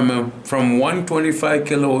from 125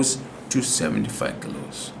 kilos to 75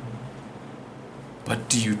 kilos. But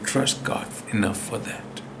do you trust God enough for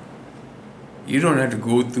that? You don't have to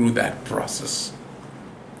go through that process.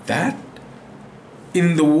 That,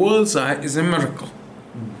 in the world's eye, is a miracle.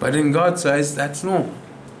 But in God's eyes, that's no.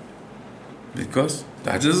 Because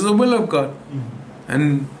that is the will of God.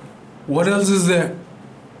 And what else is there?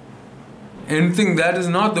 Anything that is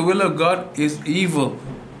not the will of God is evil.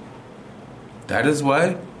 That is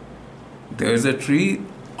why there is a tree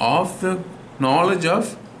of the knowledge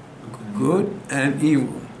of good and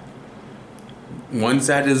evil. Once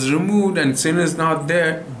that is removed and sin is not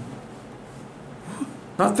there,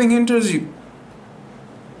 nothing hinders you.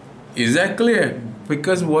 Is that clear?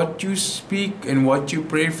 Because what you speak and what you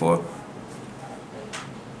pray for,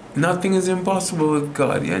 nothing is impossible with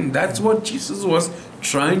God. And that's what Jesus was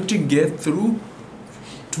trying to get through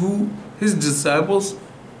to his disciples,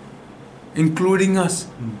 including us.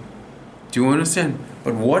 Do you understand?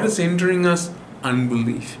 But what is hindering us?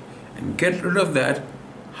 Unbelief. And get rid of that.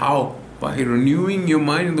 How? By renewing your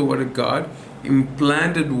mind in the Word of God,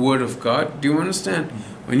 implanted Word of God. Do you understand?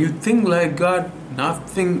 When you think like God,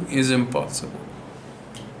 nothing is impossible.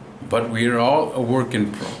 But we are all a work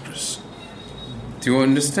in progress. Do you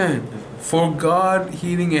understand? For God,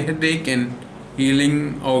 healing a headache and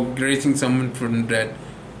healing or raising someone from death,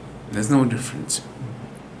 there's no difference.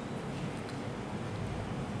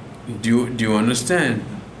 Do you understand?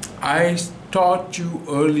 I taught you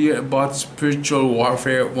earlier about spiritual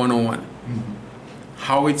warfare 101.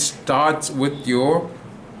 How it starts with your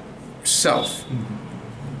self.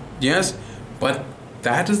 Yes? But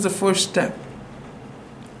that is the first step.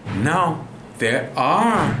 Now, there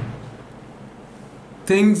are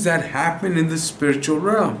things that happen in the spiritual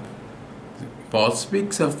realm. Paul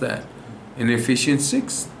speaks of that in Ephesians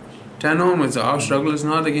 6:10 onwards. Our struggle is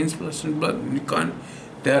not against flesh and blood.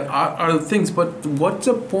 There are other things, but what's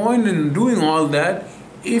the point in doing all that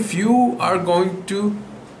if you are going to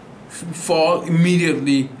fall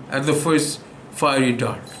immediately at the first fiery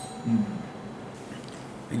dart?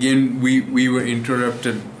 Again, we were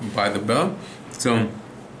interrupted by the bell.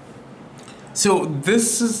 So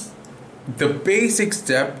this is the basic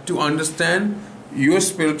step to understand your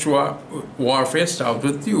spiritual warfare starts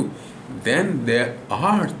with you. Then there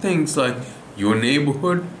are things like your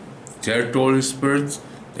neighborhood, territorial spirits,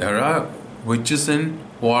 there are witches and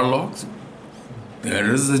warlocks,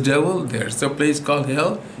 there is the devil, there's a place called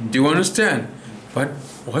hell. Do you understand? But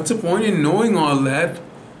what's the point in knowing all that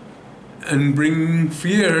and bringing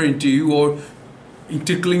fear into you or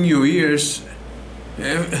tickling your ears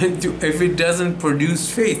if it doesn't produce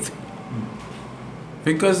faith?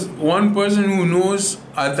 Because one person who knows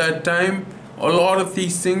at that time a lot of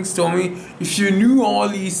these things told me, if you knew all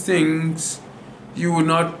these things, you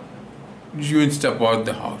would step out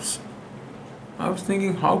the house. I was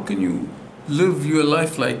thinking, how can you live your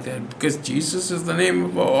life like that? Because Jesus is the name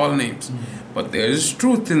above all names. But there is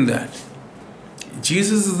truth in that.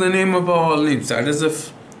 Jesus is the name above all names.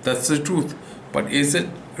 That's the truth. But is it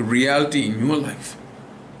reality in your life?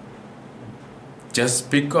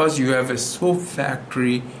 Just because you have a soap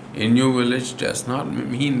factory in your village does not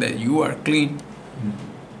mean that you are clean.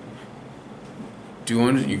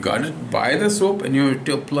 You got to buy the soap and you have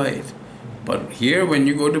to apply it. But here, when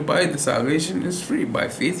you go to buy, the salvation is free. By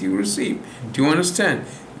faith you receive. Do you understand?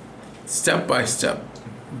 Step by step.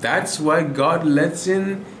 That's why God lets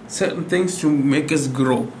in certain things to make us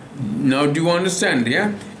grow. Now, do you understand?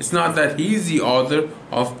 Yeah? It's not that He is the author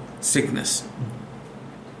of sickness.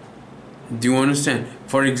 Do you understand?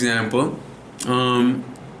 For example,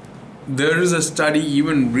 there is a study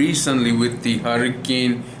even recently with the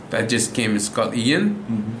hurricane that just came. It's called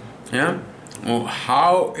Ian. Yeah?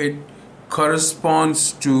 How it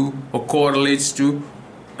corresponds to or correlates to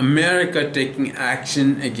America taking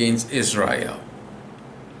action against Israel.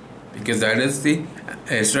 Because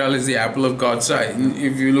Israel is the apple of God's eye.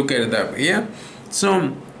 If you look at it that way. Yeah?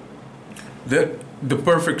 So, the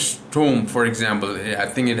perfect storm, for example, I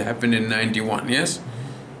think it happened in 91, yes?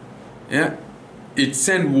 Yeah. It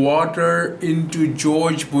sent water into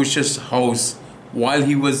George Bush's house while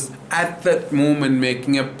he was at that moment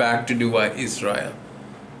making a pact to divide Israel.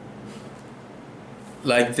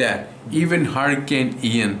 like that. Even Hurricane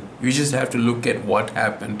Ian, you just have to look at what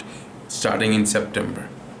happened starting in September.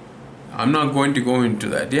 I'm not going to go into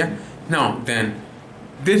that, yeah? Now, then,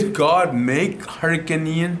 did God make Hurricane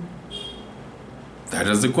Ian? That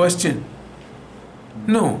is the question.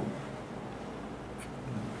 No.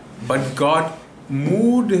 But God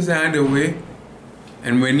moved his hand away,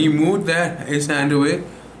 and when he moved his hand away,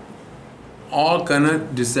 all kind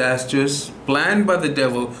of disasters planned by the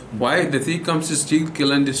devil. Why? The thief comes to steal,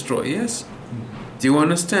 kill, and destroy. Yes? Do you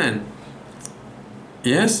understand?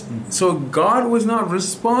 Yes? So God was not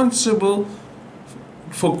responsible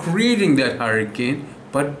for creating that hurricane,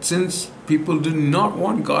 but since people did not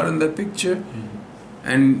want God in the picture,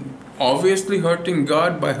 and obviously hurting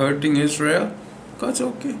God by hurting Israel, God's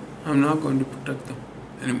okay. I'm not going to protect them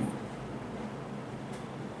anymore.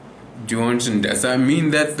 Do you understand? Does that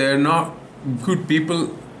mean that they're not good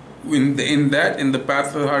people in the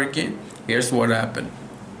path of the hurricane? Here's what happened.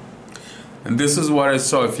 And this is what I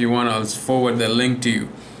saw. If you want, I'll forward the link to you.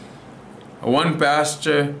 One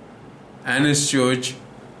pastor and his church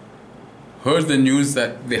heard the news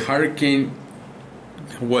that the hurricane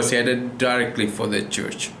was headed directly for their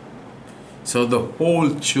church. So the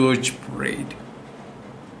whole church prayed.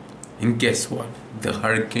 And guess what? The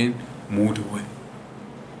hurricane moved away.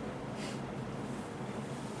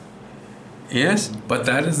 Yes, but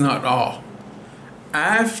that is not all.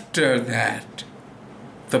 After that,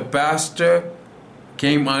 the pastor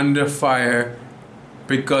came under fire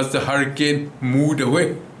because the hurricane moved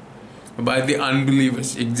away by the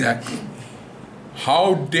unbelievers. Exactly.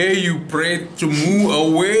 How dare you pray to move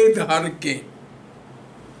away the hurricane?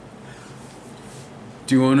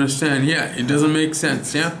 Do you understand? Yeah, it doesn't make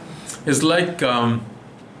sense. Yeah, it's like I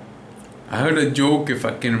heard a joke, if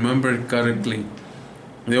I can remember it correctly.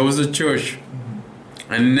 There was a church,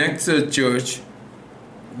 and next to the church,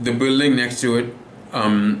 the building next to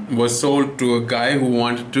it was sold to a guy who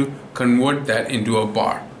wanted to convert that into a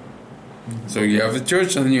bar. So you have the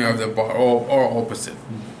church and then you have the bar, or opposite.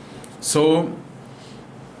 So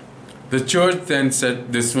the church then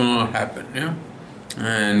said this will not happen, yeah,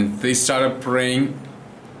 and they started praying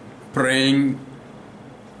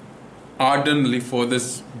ardently for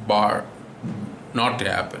this bar not to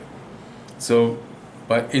happen. So,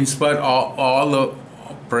 but in spite of all the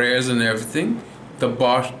prayers and everything, the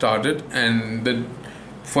bar started, and the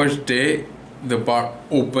first day the bar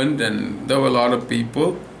opened and there were a lot of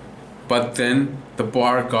people, but then the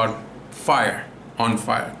bar got on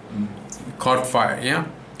fire, caught fire, yeah,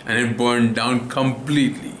 and it burned down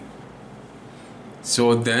completely.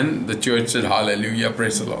 So then the church said, hallelujah,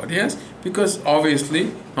 praise the Lord, yes, because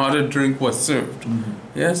obviously not a drink was served,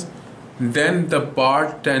 yes. Then the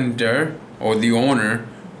bartender or the owner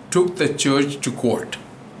took the church to court.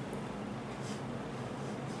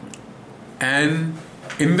 And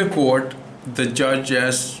in the court, the judge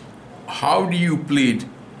asked, how do you plead?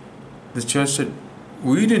 The church said,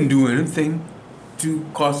 we didn't do anything to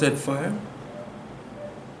cause that fire.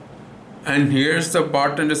 And here's the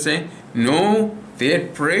bartender saying, no, they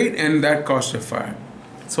had prayed and that caused a fire.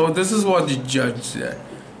 So this is what the judge said.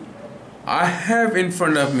 I have in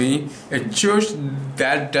front of me a church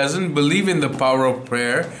that doesn't believe in the power of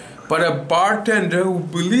prayer, but a bartender who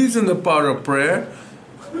believes in the power of prayer,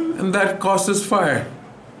 and that causes fire.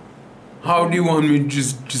 How do you want me to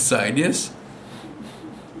just decide? Yes?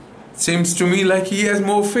 Seems to me like he has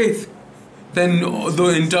more faith than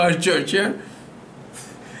the entire church, yeah?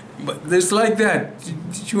 But it's like that.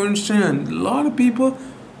 Did you understand? A lot of people,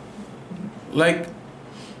 like,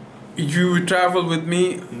 you travel with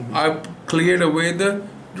me, I cleared away the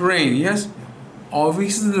rain, yes?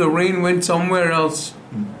 Obviously the rain went somewhere else,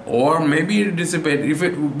 or maybe it dissipated. If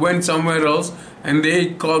it went somewhere else and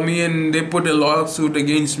they call me and they put a lawsuit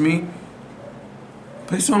against me,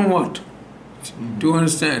 based on what? Do you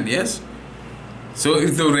understand? Yes? So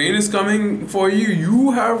if the rain is coming for you,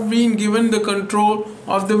 you have been given the control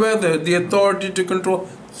of the weather, the authority to control.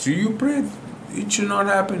 So you pray. It should not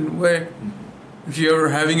happen. Where if you're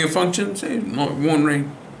having a function, say, no, it won't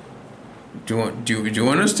rain. Do you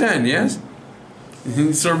understand? Yes?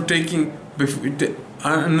 Instead of taking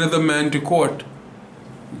another man to court.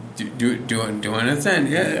 Do you understand?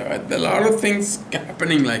 Yeah, a lot of things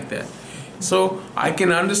happening like that. So I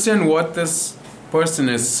can understand what this person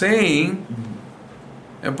is saying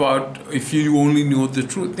about if you only know the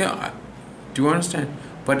truth. Yeah, do you understand?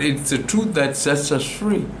 But it's the truth that sets us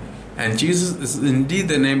free. And Jesus is indeed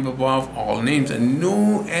the name above all names, and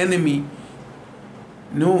no enemy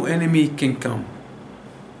can come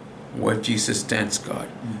where Jesus stands guard.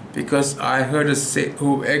 Because I heard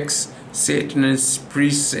ex-Satanist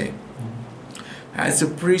priest say As a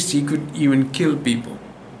priest, he could even kill people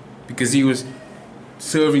because he was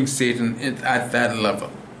serving Satan at that level.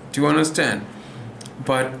 Do you understand?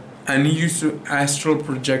 And he used to astral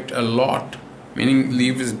project a lot, meaning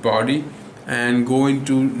leave his body and go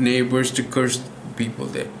into neighbors to curse people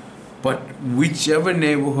there. But whichever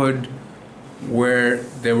neighborhood where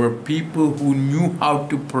there were people who knew how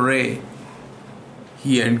to pray,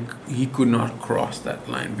 he could not cross that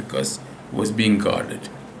line because it was being guarded.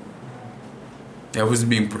 It was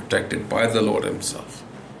being protected by the Lord himself.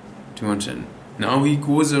 Do you understand? Now he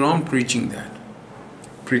goes around preaching that.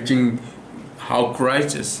 Preaching how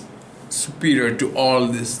Christ is superior to all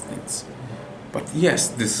these things. But yes,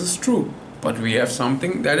 this is true. But we have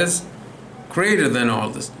something that is greater than all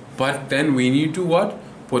this. But then we need to what?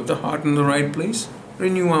 Put the heart in the right place.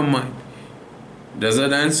 Renew our mind. Does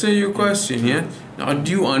that answer your question? Yeah? Now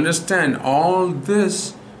do you understand all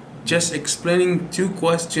this? Just explaining 2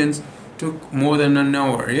 questions took more than an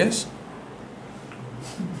hour, yes?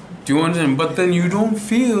 Do you understand? But then you don't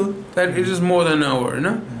feel that it is more than an hour,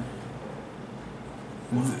 no?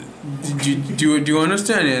 Do you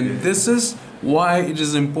understand? And this is why it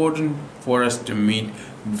is important for us to meet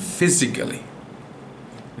physically.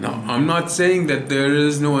 Now, I'm not saying that there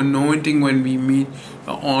is no anointing when we meet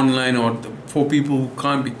online or for people who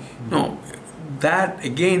can't be. No, that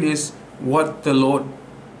again is what the Lord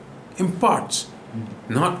imparts,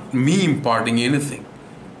 not me imparting anything.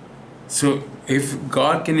 So if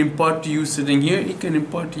God can impart to you sitting here, He can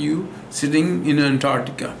impart to you sitting in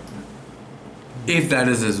Antarctica, if that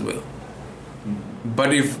is His will.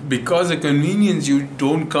 But if because of convenience you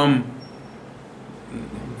don't come,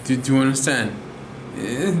 do you understand?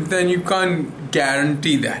 Then you can't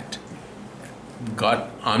guarantee that. God,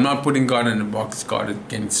 I'm not putting God in a box. God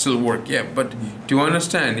can still work, yeah. But do you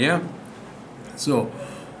understand? Yeah. So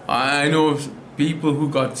I know people who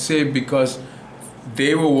got saved because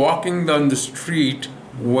they were walking down the street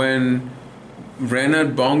when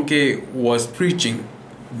Reinhard Bonnke was preaching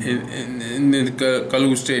in the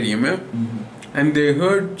Kalu Stadium, yeah? And they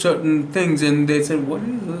heard certain things and they said, what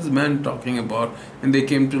is this man talking about? And they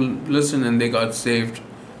came to listen and they got saved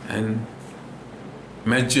and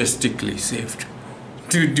majestically saved.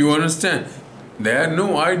 Do you understand? They had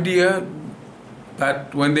no idea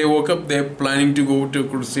that when they woke up they're planning to go to a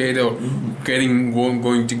crusade or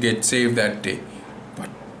going to get saved that day.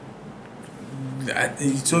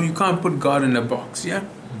 So you can't put God in a box, yeah?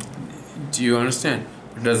 Do you understand?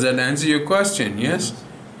 Does that answer your question? Yes?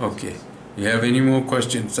 Okay. You have any more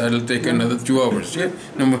questions? That'll take another 2 hours, yeah?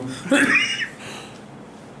 No.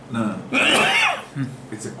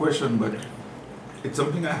 It's a question, but it's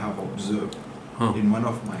something I have observed in one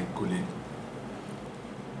of my colleagues.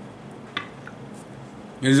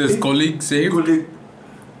 Is his colleague saved?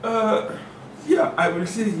 Yeah, I will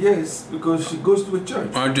say yes, because she goes to a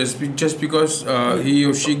church. Or just because he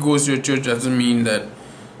or she goes to a church doesn't mean that...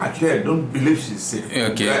 Actually, I don't believe she's saved.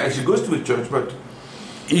 Okay. She goes to a church, but...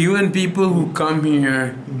 Even people who come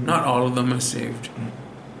here, not all of them are saved.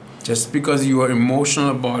 Just because you are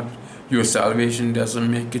emotional about your salvation doesn't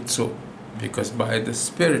make it so. Because by the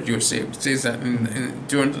Spirit you're saved. It says that in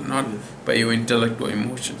terms, not by your intellect or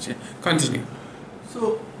emotions. Yeah. Continue.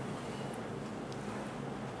 So,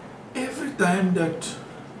 every time that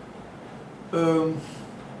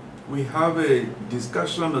we have a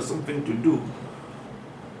discussion or something to do,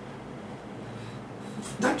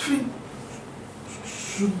 that thing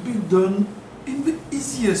should be done in the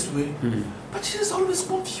easiest way. But she is always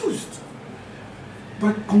confused.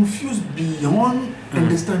 But confused beyond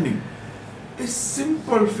understanding. A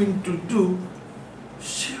simple thing to do,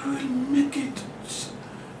 she will make it.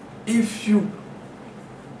 If you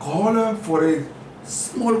call her for a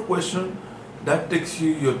small question, that takes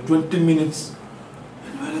you your 20 minutes.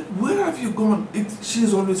 And you're like, where have you gone? She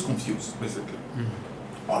is always confused, basically.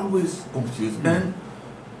 Always confused. And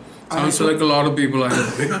sounds like a lot of people.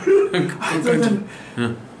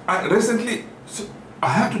 Recently, I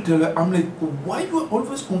had to tell her, I'm like, why you are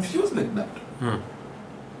always confused like that?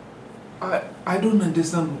 I don't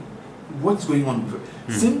understand what's going on with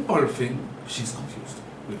her. Simple thing, she's confused.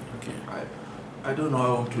 Okay. I don't know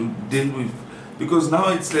how to deal with, because now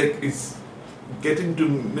it's like it's getting to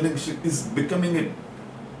meaning it's becoming a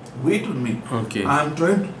weight on me. Okay. I'm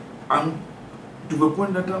to the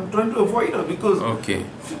point that I'm trying to avoid her because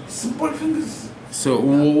simple thing is. So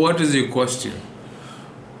what is your question?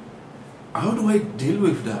 How do I deal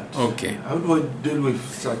with that? Okay. How do I deal with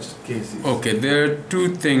such cases? Okay, there are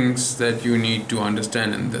 2 things that you need to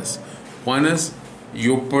understand in this. One is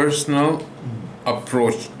your personal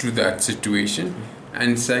approach to that situation,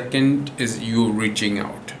 and second is you reaching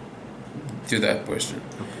out to that person.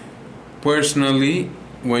 personally,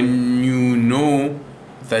 when you know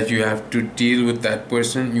that you have to deal with that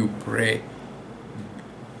person, you pray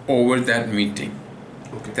over that meeting.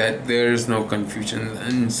 Okay. That there is no confusion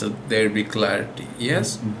and so there be clarity.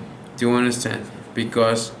 Yes? Do you understand?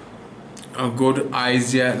 Because go to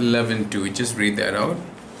Isaiah 11:2. Just read that out.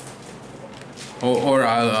 Or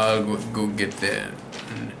I'll go get there.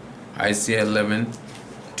 Isaiah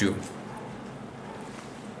 11:2.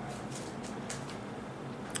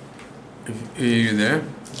 Are you there?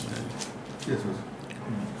 Yes, yes.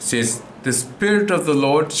 Says, the Spirit of the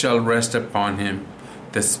Lord shall rest upon him,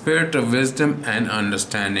 the Spirit of wisdom and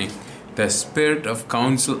understanding, the Spirit of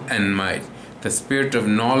counsel and might, the Spirit of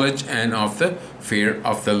knowledge and of the fear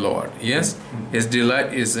of the Lord. Yes? His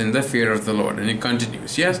delight is in the fear of the Lord. And he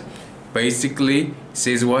continues. Yes? Basically,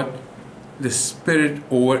 says what? The Spirit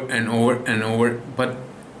over and over and over. But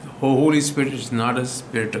the Holy Spirit is not a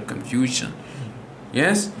spirit of confusion.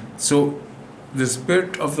 Yes? So, the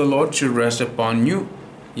Spirit of the Lord should rest upon you.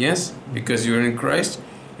 Yes? Because you're in Christ.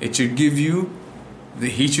 It should give you,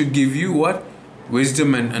 He should give you what?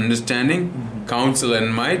 Wisdom and understanding, counsel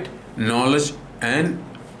and might, knowledge and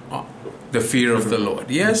the fear of the Lord.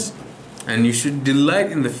 Yes? And you should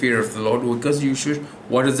delight in the fear of the Lord, because you should.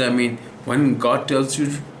 What does that mean? When God tells you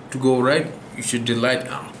to go right, you should delight.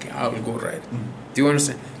 Okay, I will go right. Do you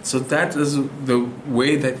understand? So that is the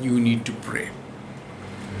way that you need to pray.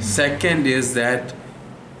 Second is that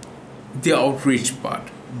the outreach part.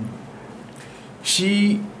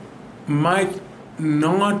 She might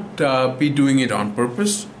not be doing it on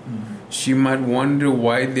purpose. She might wonder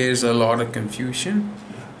why there's a lot of confusion,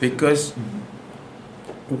 because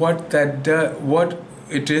what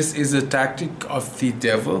it is a tactic of the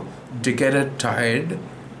devil to get her tired,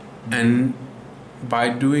 and by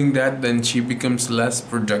doing that, then she becomes less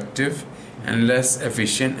productive and less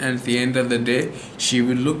efficient, and at the end of the day, she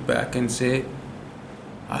will look back and say,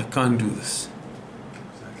 I can't do this.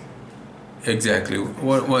 Exactly.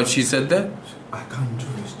 What she said that? I can't do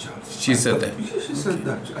this, Charles. She said that. She said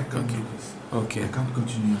that. I can't do this. Okay. I can't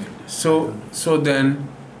continue like this. So then,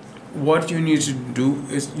 what you need to do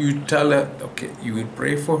is you tell her, okay, you will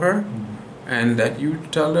pray for her, and that you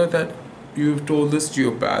tell her that you've told this to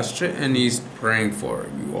your pastor and he's praying for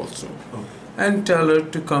you also. Okay. And tell her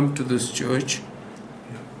to come to this church.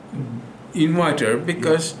 Invite her,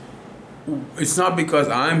 because it's not because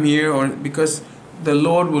I'm here, or because the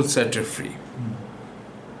Lord will set her free.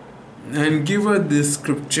 And give her this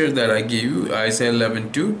scripture that I gave you, Isaiah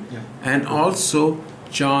 11:2, and also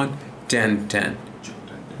John 10:10.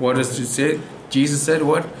 What does it say? Jesus said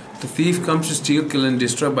what? The thief comes to steal, kill and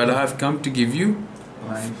destroy, but I have come to give you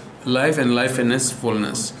life and life in its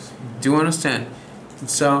fullness. Do you understand?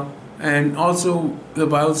 So, and also the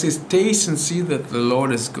Bible says, taste and see that the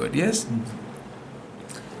Lord is good. Yes?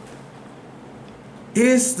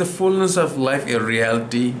 Is the fullness of life a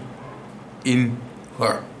reality in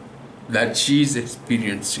her that she's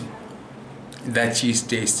experiencing, that she's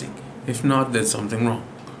tasting? If not, there's something wrong.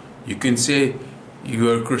 You can say you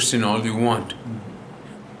are a Christian all you want.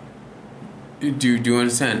 Do you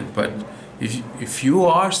understand? But if you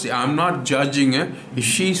are, I'm not judging her. If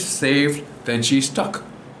she's saved, then she's stuck.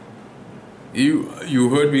 You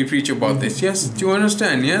heard me preach about this. Yes? Do you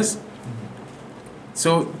understand? Yes?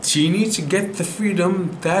 So she needs to get the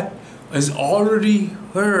freedom that is already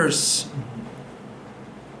hers.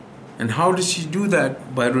 And how does she do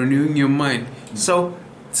that? By renewing your mind. So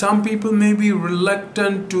some people may be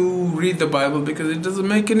reluctant to read the Bible because it doesn't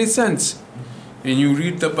make any sense. And you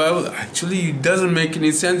read the Bible, actually it doesn't make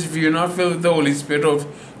any sense if you're not filled with the Holy Spirit.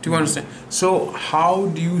 Do you understand? So how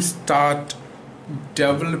do you start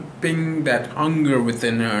developing that hunger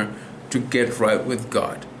within her to get right with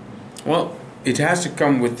God? Well, it has to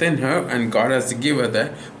come within her, and God has to give her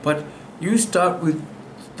that. But you start with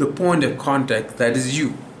the point of contact, that is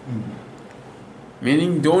you.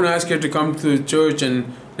 Meaning, don't ask her to come to the church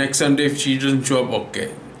and next Sunday if she doesn't show up,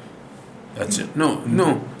 okay, that's it.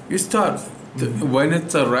 No. You start when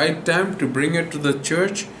it's the right time to bring her to the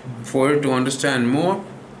church for her to understand more,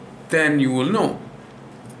 then you will know.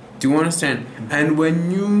 Do you understand? And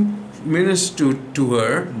when you minister to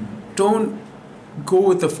her, don't go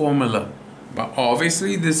with the formula. But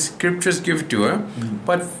obviously, the scriptures give to her.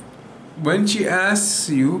 But when she asks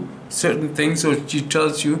you certain things, or she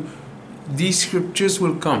tells you, these scriptures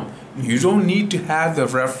will come. You don't need to have the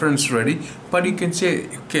reference ready, but you can say,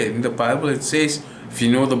 okay, in the Bible it says, if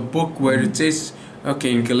you know the book where it says,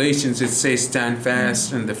 okay, in Galatians it says, stand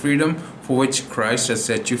fast in the freedom for which Christ has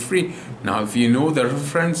set you free. Now, if you know the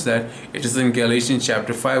reference that it is in Galatians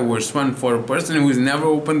chapter 5, verse 1, for a person who has never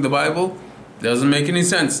opened the Bible, doesn't make any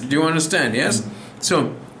sense. Do you understand? Yes?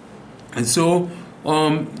 So, And so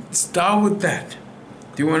start with that.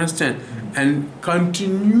 Do you understand? And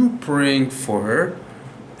continue praying for her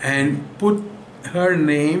and put her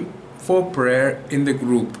name for prayer in the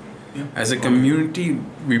group. Yeah. As a community,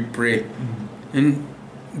 we pray. And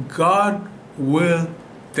God will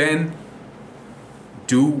then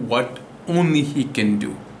do what only He can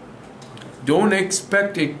do. Don't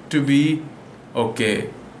expect it to be, okay,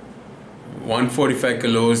 145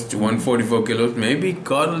 kilos to 144 kilos. Maybe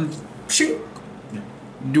God will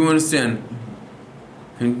do you understand?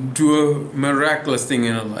 And do a miraculous thing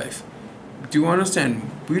in our life. Do you understand?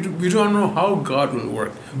 We don't know how God will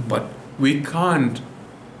work, but we can't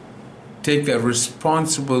take that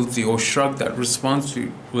responsibility or shrug that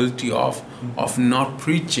responsibility off of not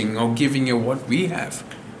preaching or giving her what we have.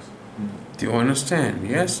 Do you understand?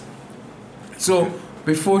 Yes? So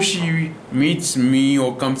before she meets me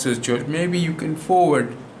or comes to the church, maybe you can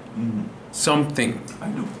forward something. I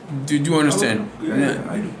do. Do you understand? Yeah,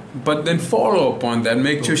 I do. But then follow up on that.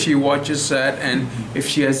 Make sure she watches that, and if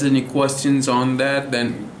she has any questions on that,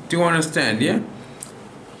 then do you understand? Yeah.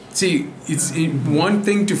 See, it's one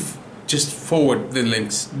thing to just forward the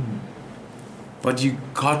links, but you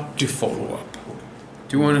got to follow up.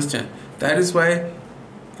 Do you understand? That is why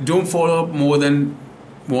don't follow up more than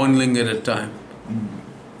one link at a time.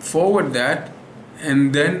 Forward that,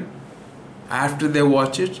 and then after they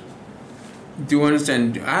watch it, do you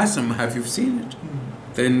understand? Ask them, have you seen it?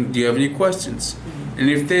 Then do you have any questions? And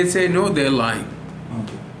if they say no, they're lying.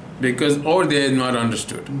 Because, or they're not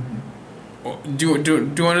understood. Do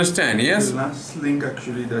you understand? Yes? The last link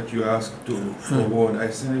actually that you asked to forward, I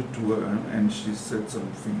sent it to her and she said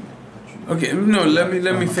something. Actually. Okay, no,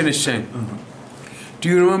 let me finish saying. Do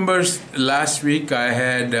you remember last week I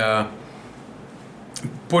had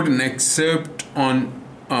put an excerpt on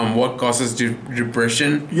what causes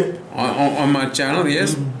depression on my channel?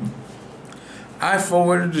 Yes? I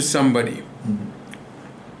forwarded to somebody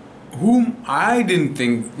whom I didn't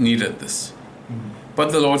think needed this.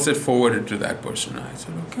 But the Lord said forward it to that person. I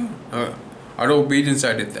said, okay. Out of obedience,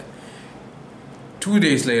 I did that. 2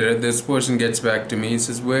 days later, this person gets back to me and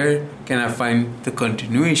says, where can I find the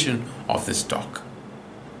continuation of this talk?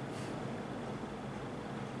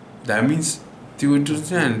 That means, do you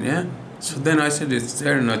understand? Yeah? So then I said, it's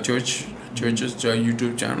there in our church's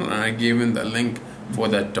YouTube channel, and I gave him the link for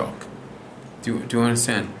that talk. Do you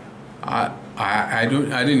understand? I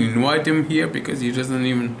didn't invite him here because he doesn't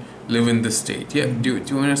even live in the state. Yeah, do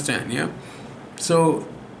you understand? Yeah. So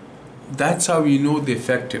that's how you know the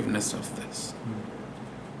effectiveness of this.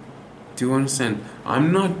 Do you understand?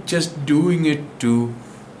 I'm not just doing it to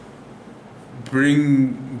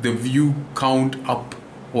bring the view count up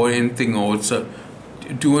or anything also.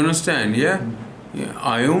 Do you understand? Yeah. Yeah.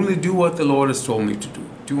 I only do what the Lord has told me to do.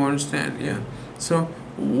 Do you understand? Yeah. So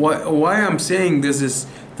why I'm saying this is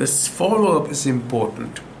this follow-up is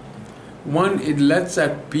important. One, it lets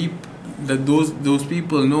that those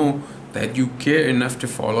people know that you care enough to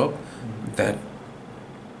follow up, that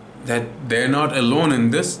they're not alone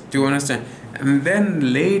in this. Do you understand? And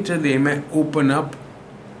then later they might open up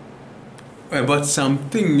about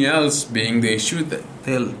something else being the issue that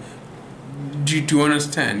they'll. Do you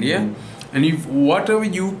understand? Yeah. And if whatever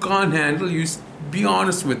you can't handle, you be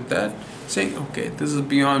honest with that. Saying, okay, this is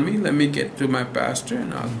beyond me. Let me get to my pastor,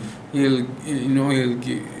 and he'll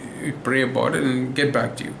pray about it and get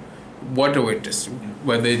back to you, whatever it is,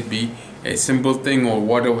 whether it be a simple thing or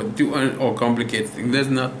whatever, or complicated thing. There's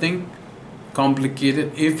nothing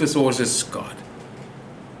complicated if the source is God.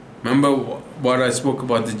 Remember what I spoke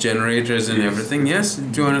about the generators and everything? Yes,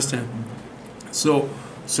 do you understand? So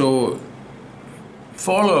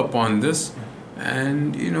follow up on this.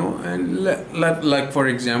 And like for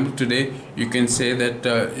example, today you can say that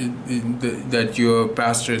that your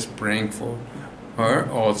pastor is praying for her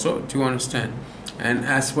also. Do you understand? And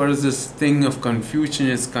as far as this thing of confusion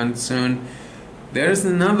is concerned, there is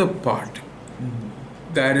another part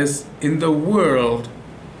that is in the world.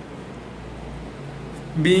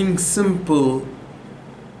 Being simple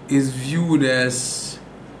is viewed as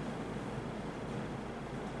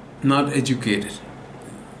not educated,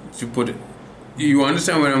 to put it. You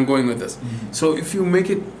understand where I'm going with this? So if you make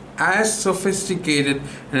it as sophisticated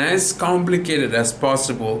and as complicated as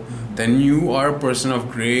possible, then you are a person of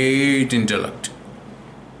great intellect.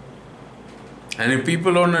 And if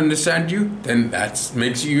people don't understand you, then that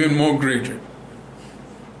makes you even more greater.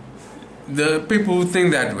 The people who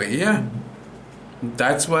think that way, yeah.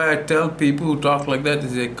 That's why I tell people who talk like that,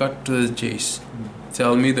 they cut to the chase.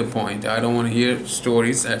 Tell me the point. I don't want to hear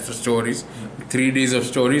stories after stories, 3 days of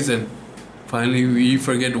stories, and finally we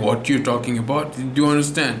forget what you're talking about. Do you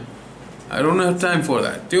understand? I don't have time for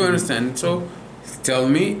that. Do you understand? So tell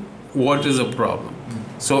me what is the problem.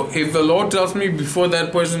 So if the Lord tells me before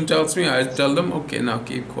that person tells me, I tell them, okay, now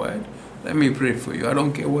keep quiet. Let me pray for you. I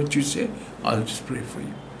don't care what you say. I'll just pray for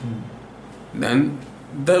you. Then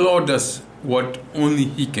the Lord does what only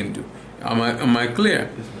He can do. Am I clear?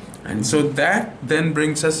 And so that then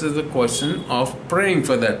brings us to the question of praying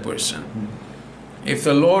for that person. If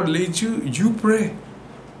the Lord leads you, you pray.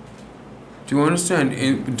 Do you understand?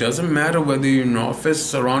 It doesn't matter whether you're in an office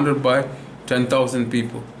surrounded by 10,000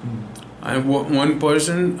 people. And one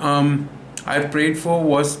person I prayed for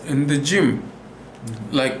was in the gym.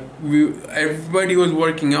 Like everybody was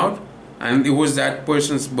working out, and it was that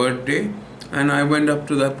person's birthday. And I went up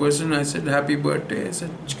to that person. I said, "Happy birthday!" I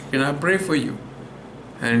said, "Can I pray for you?"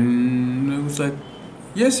 And it was like,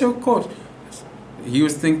 "Yes, of course." He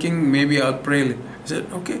was thinking maybe I'll pray. I said,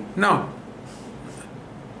 "Okay, now."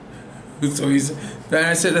 So then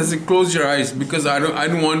I said, "Close your eyes," because I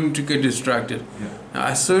don't want him to get distracted.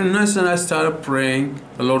 As soon as I started praying,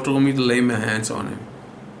 the Lord told me to lay my hands on him.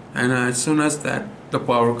 And as soon as that, the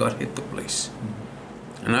power of God hit the place.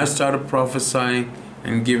 And I started prophesying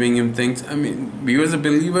and giving him things. I mean, he was a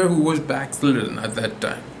believer who was backslidden at that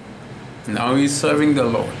time. Now he's serving the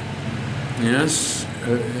Lord. Yes.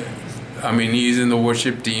 I mean, he's in the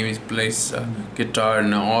worship team. He plays guitar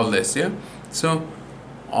and all this. Yeah. So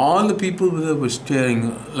all the people there were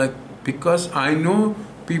staring, like, because I know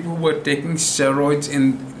people were taking steroids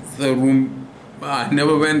in the room. I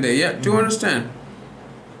never went there. Yeah. Do you understand?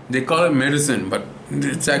 They call it medicine, but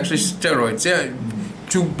it's actually steroids. Yeah.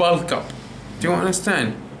 To bulk up. Do you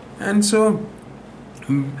understand? And so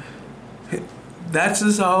that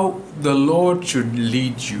is how the Lord should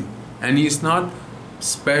lead you. And He's not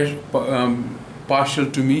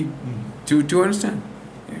partial to me. Do you understand?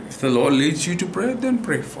 If the Lord leads you to pray, then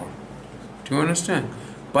pray for Him. Do you understand?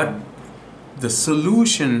 But the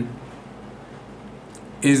solution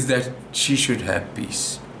is that she should have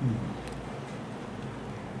peace.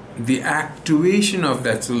 The activation of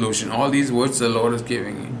that solution, all these words the Lord is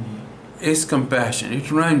giving you, is compassion.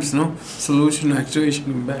 It rhymes, no? Solution, activation,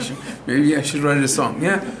 compassion. Maybe I should write a song.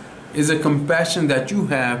 Yeah. Is a compassion that you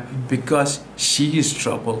have because she is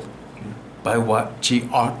troubled by what she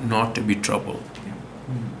ought not to be troubled.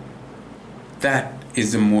 That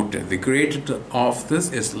is the motive. The greater of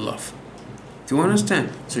this is love. Do you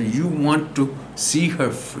understand? So you want to see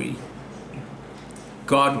her free.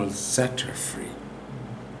 God will set her free.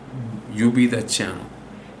 You be that channel.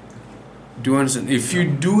 Do you understand? If you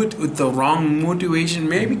do it with the wrong motivation,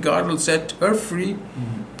 maybe God will set her free,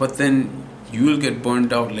 but then you will get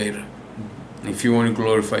burned out later if you want to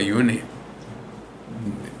glorify your name.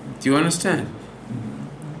 Do you understand?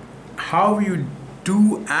 How you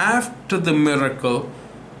do after the miracle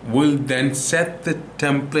will then set the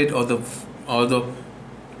template or the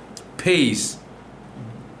pace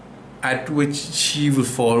at which she will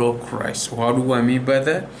follow Christ. What do I mean by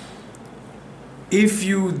that? If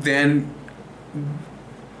you then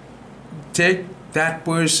take that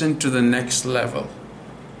person to the next level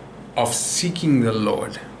of seeking the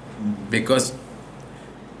Lord, because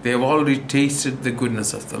they have already tasted the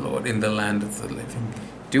goodness of the Lord in the land of the living.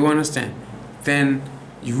 Do you understand? Then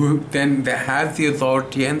they have the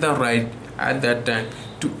authority and the right at that time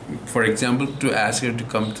to, for example, to ask her to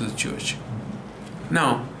come to the church.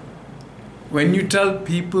 Now, when you tell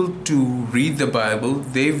people to read the Bible,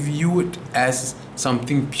 they view it as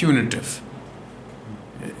something punitive,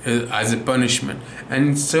 as a punishment.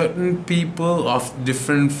 And certain people of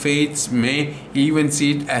different faiths may even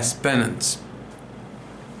see it as penance.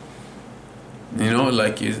 You know,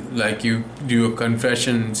 like you do a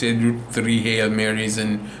confession, say do 3 Hail Marys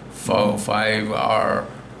and 5 Our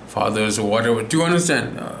Fathers or whatever. Do you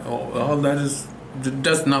understand? All that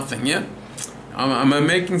does nothing, yeah? Am I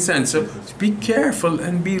making sense? So be careful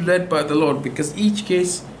and be led by the Lord, because each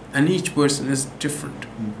case and each person is different.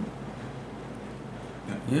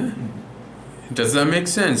 Yeah? Does that make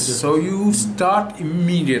sense? So you start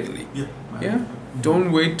immediately. Yeah?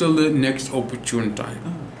 Don't wait till the next opportune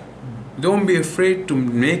time. Don't be afraid to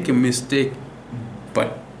make a mistake,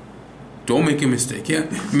 but don't make a mistake. Yeah?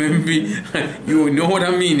 Maybe you know what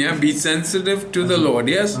I mean. Yeah? Be sensitive to the Lord.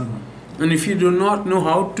 Yes? And if you do not know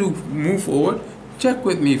how to move forward, check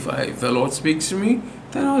with me. If the Lord speaks to me,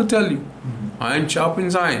 then I'll tell you. Iron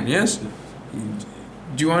sharpens iron, yes?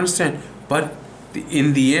 Do you understand? But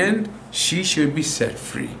in the end, she should be set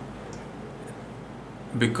free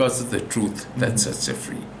because of the truth that sets her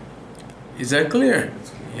free. Is that clear?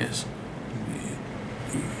 Yes.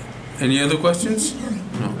 Any other questions?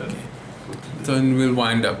 No. Okay. Then we'll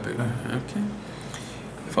wind up. Okay.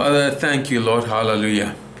 Father, thank you, Lord.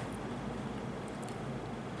 Hallelujah.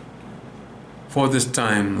 for this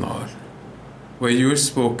time, Lord, where you have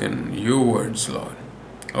spoken your words, Lord,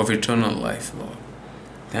 of eternal life, Lord.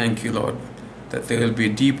 Thank you, Lord, that there will be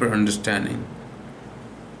a deeper understanding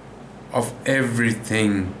of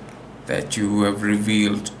everything that you have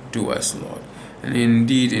revealed to us, Lord. And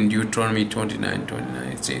indeed, in Deuteronomy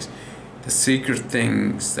 29:29, it says, the secret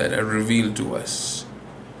things that are revealed to us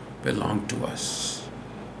belong to us.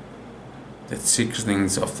 The secret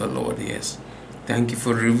things of the Lord, yes. Thank you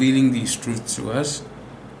for revealing these truths to us,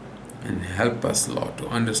 and help us, Lord, to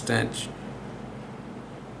understand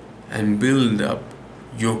and build up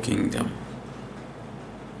your kingdom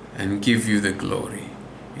and give you the glory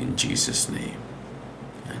in Jesus' name.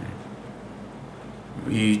 And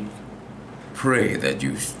we pray that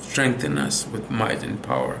you strengthen us with might and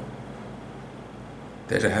power,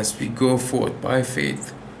 that as we go forth by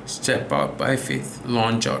faith, step out by faith,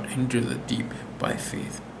 launch out into the deep by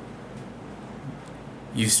faith,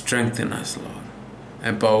 you strengthen us, Lord.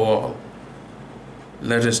 Above all,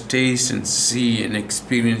 let us taste and see and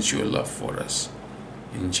experience your love for us.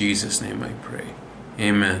 In Jesus' name I pray.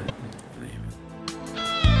 Amen.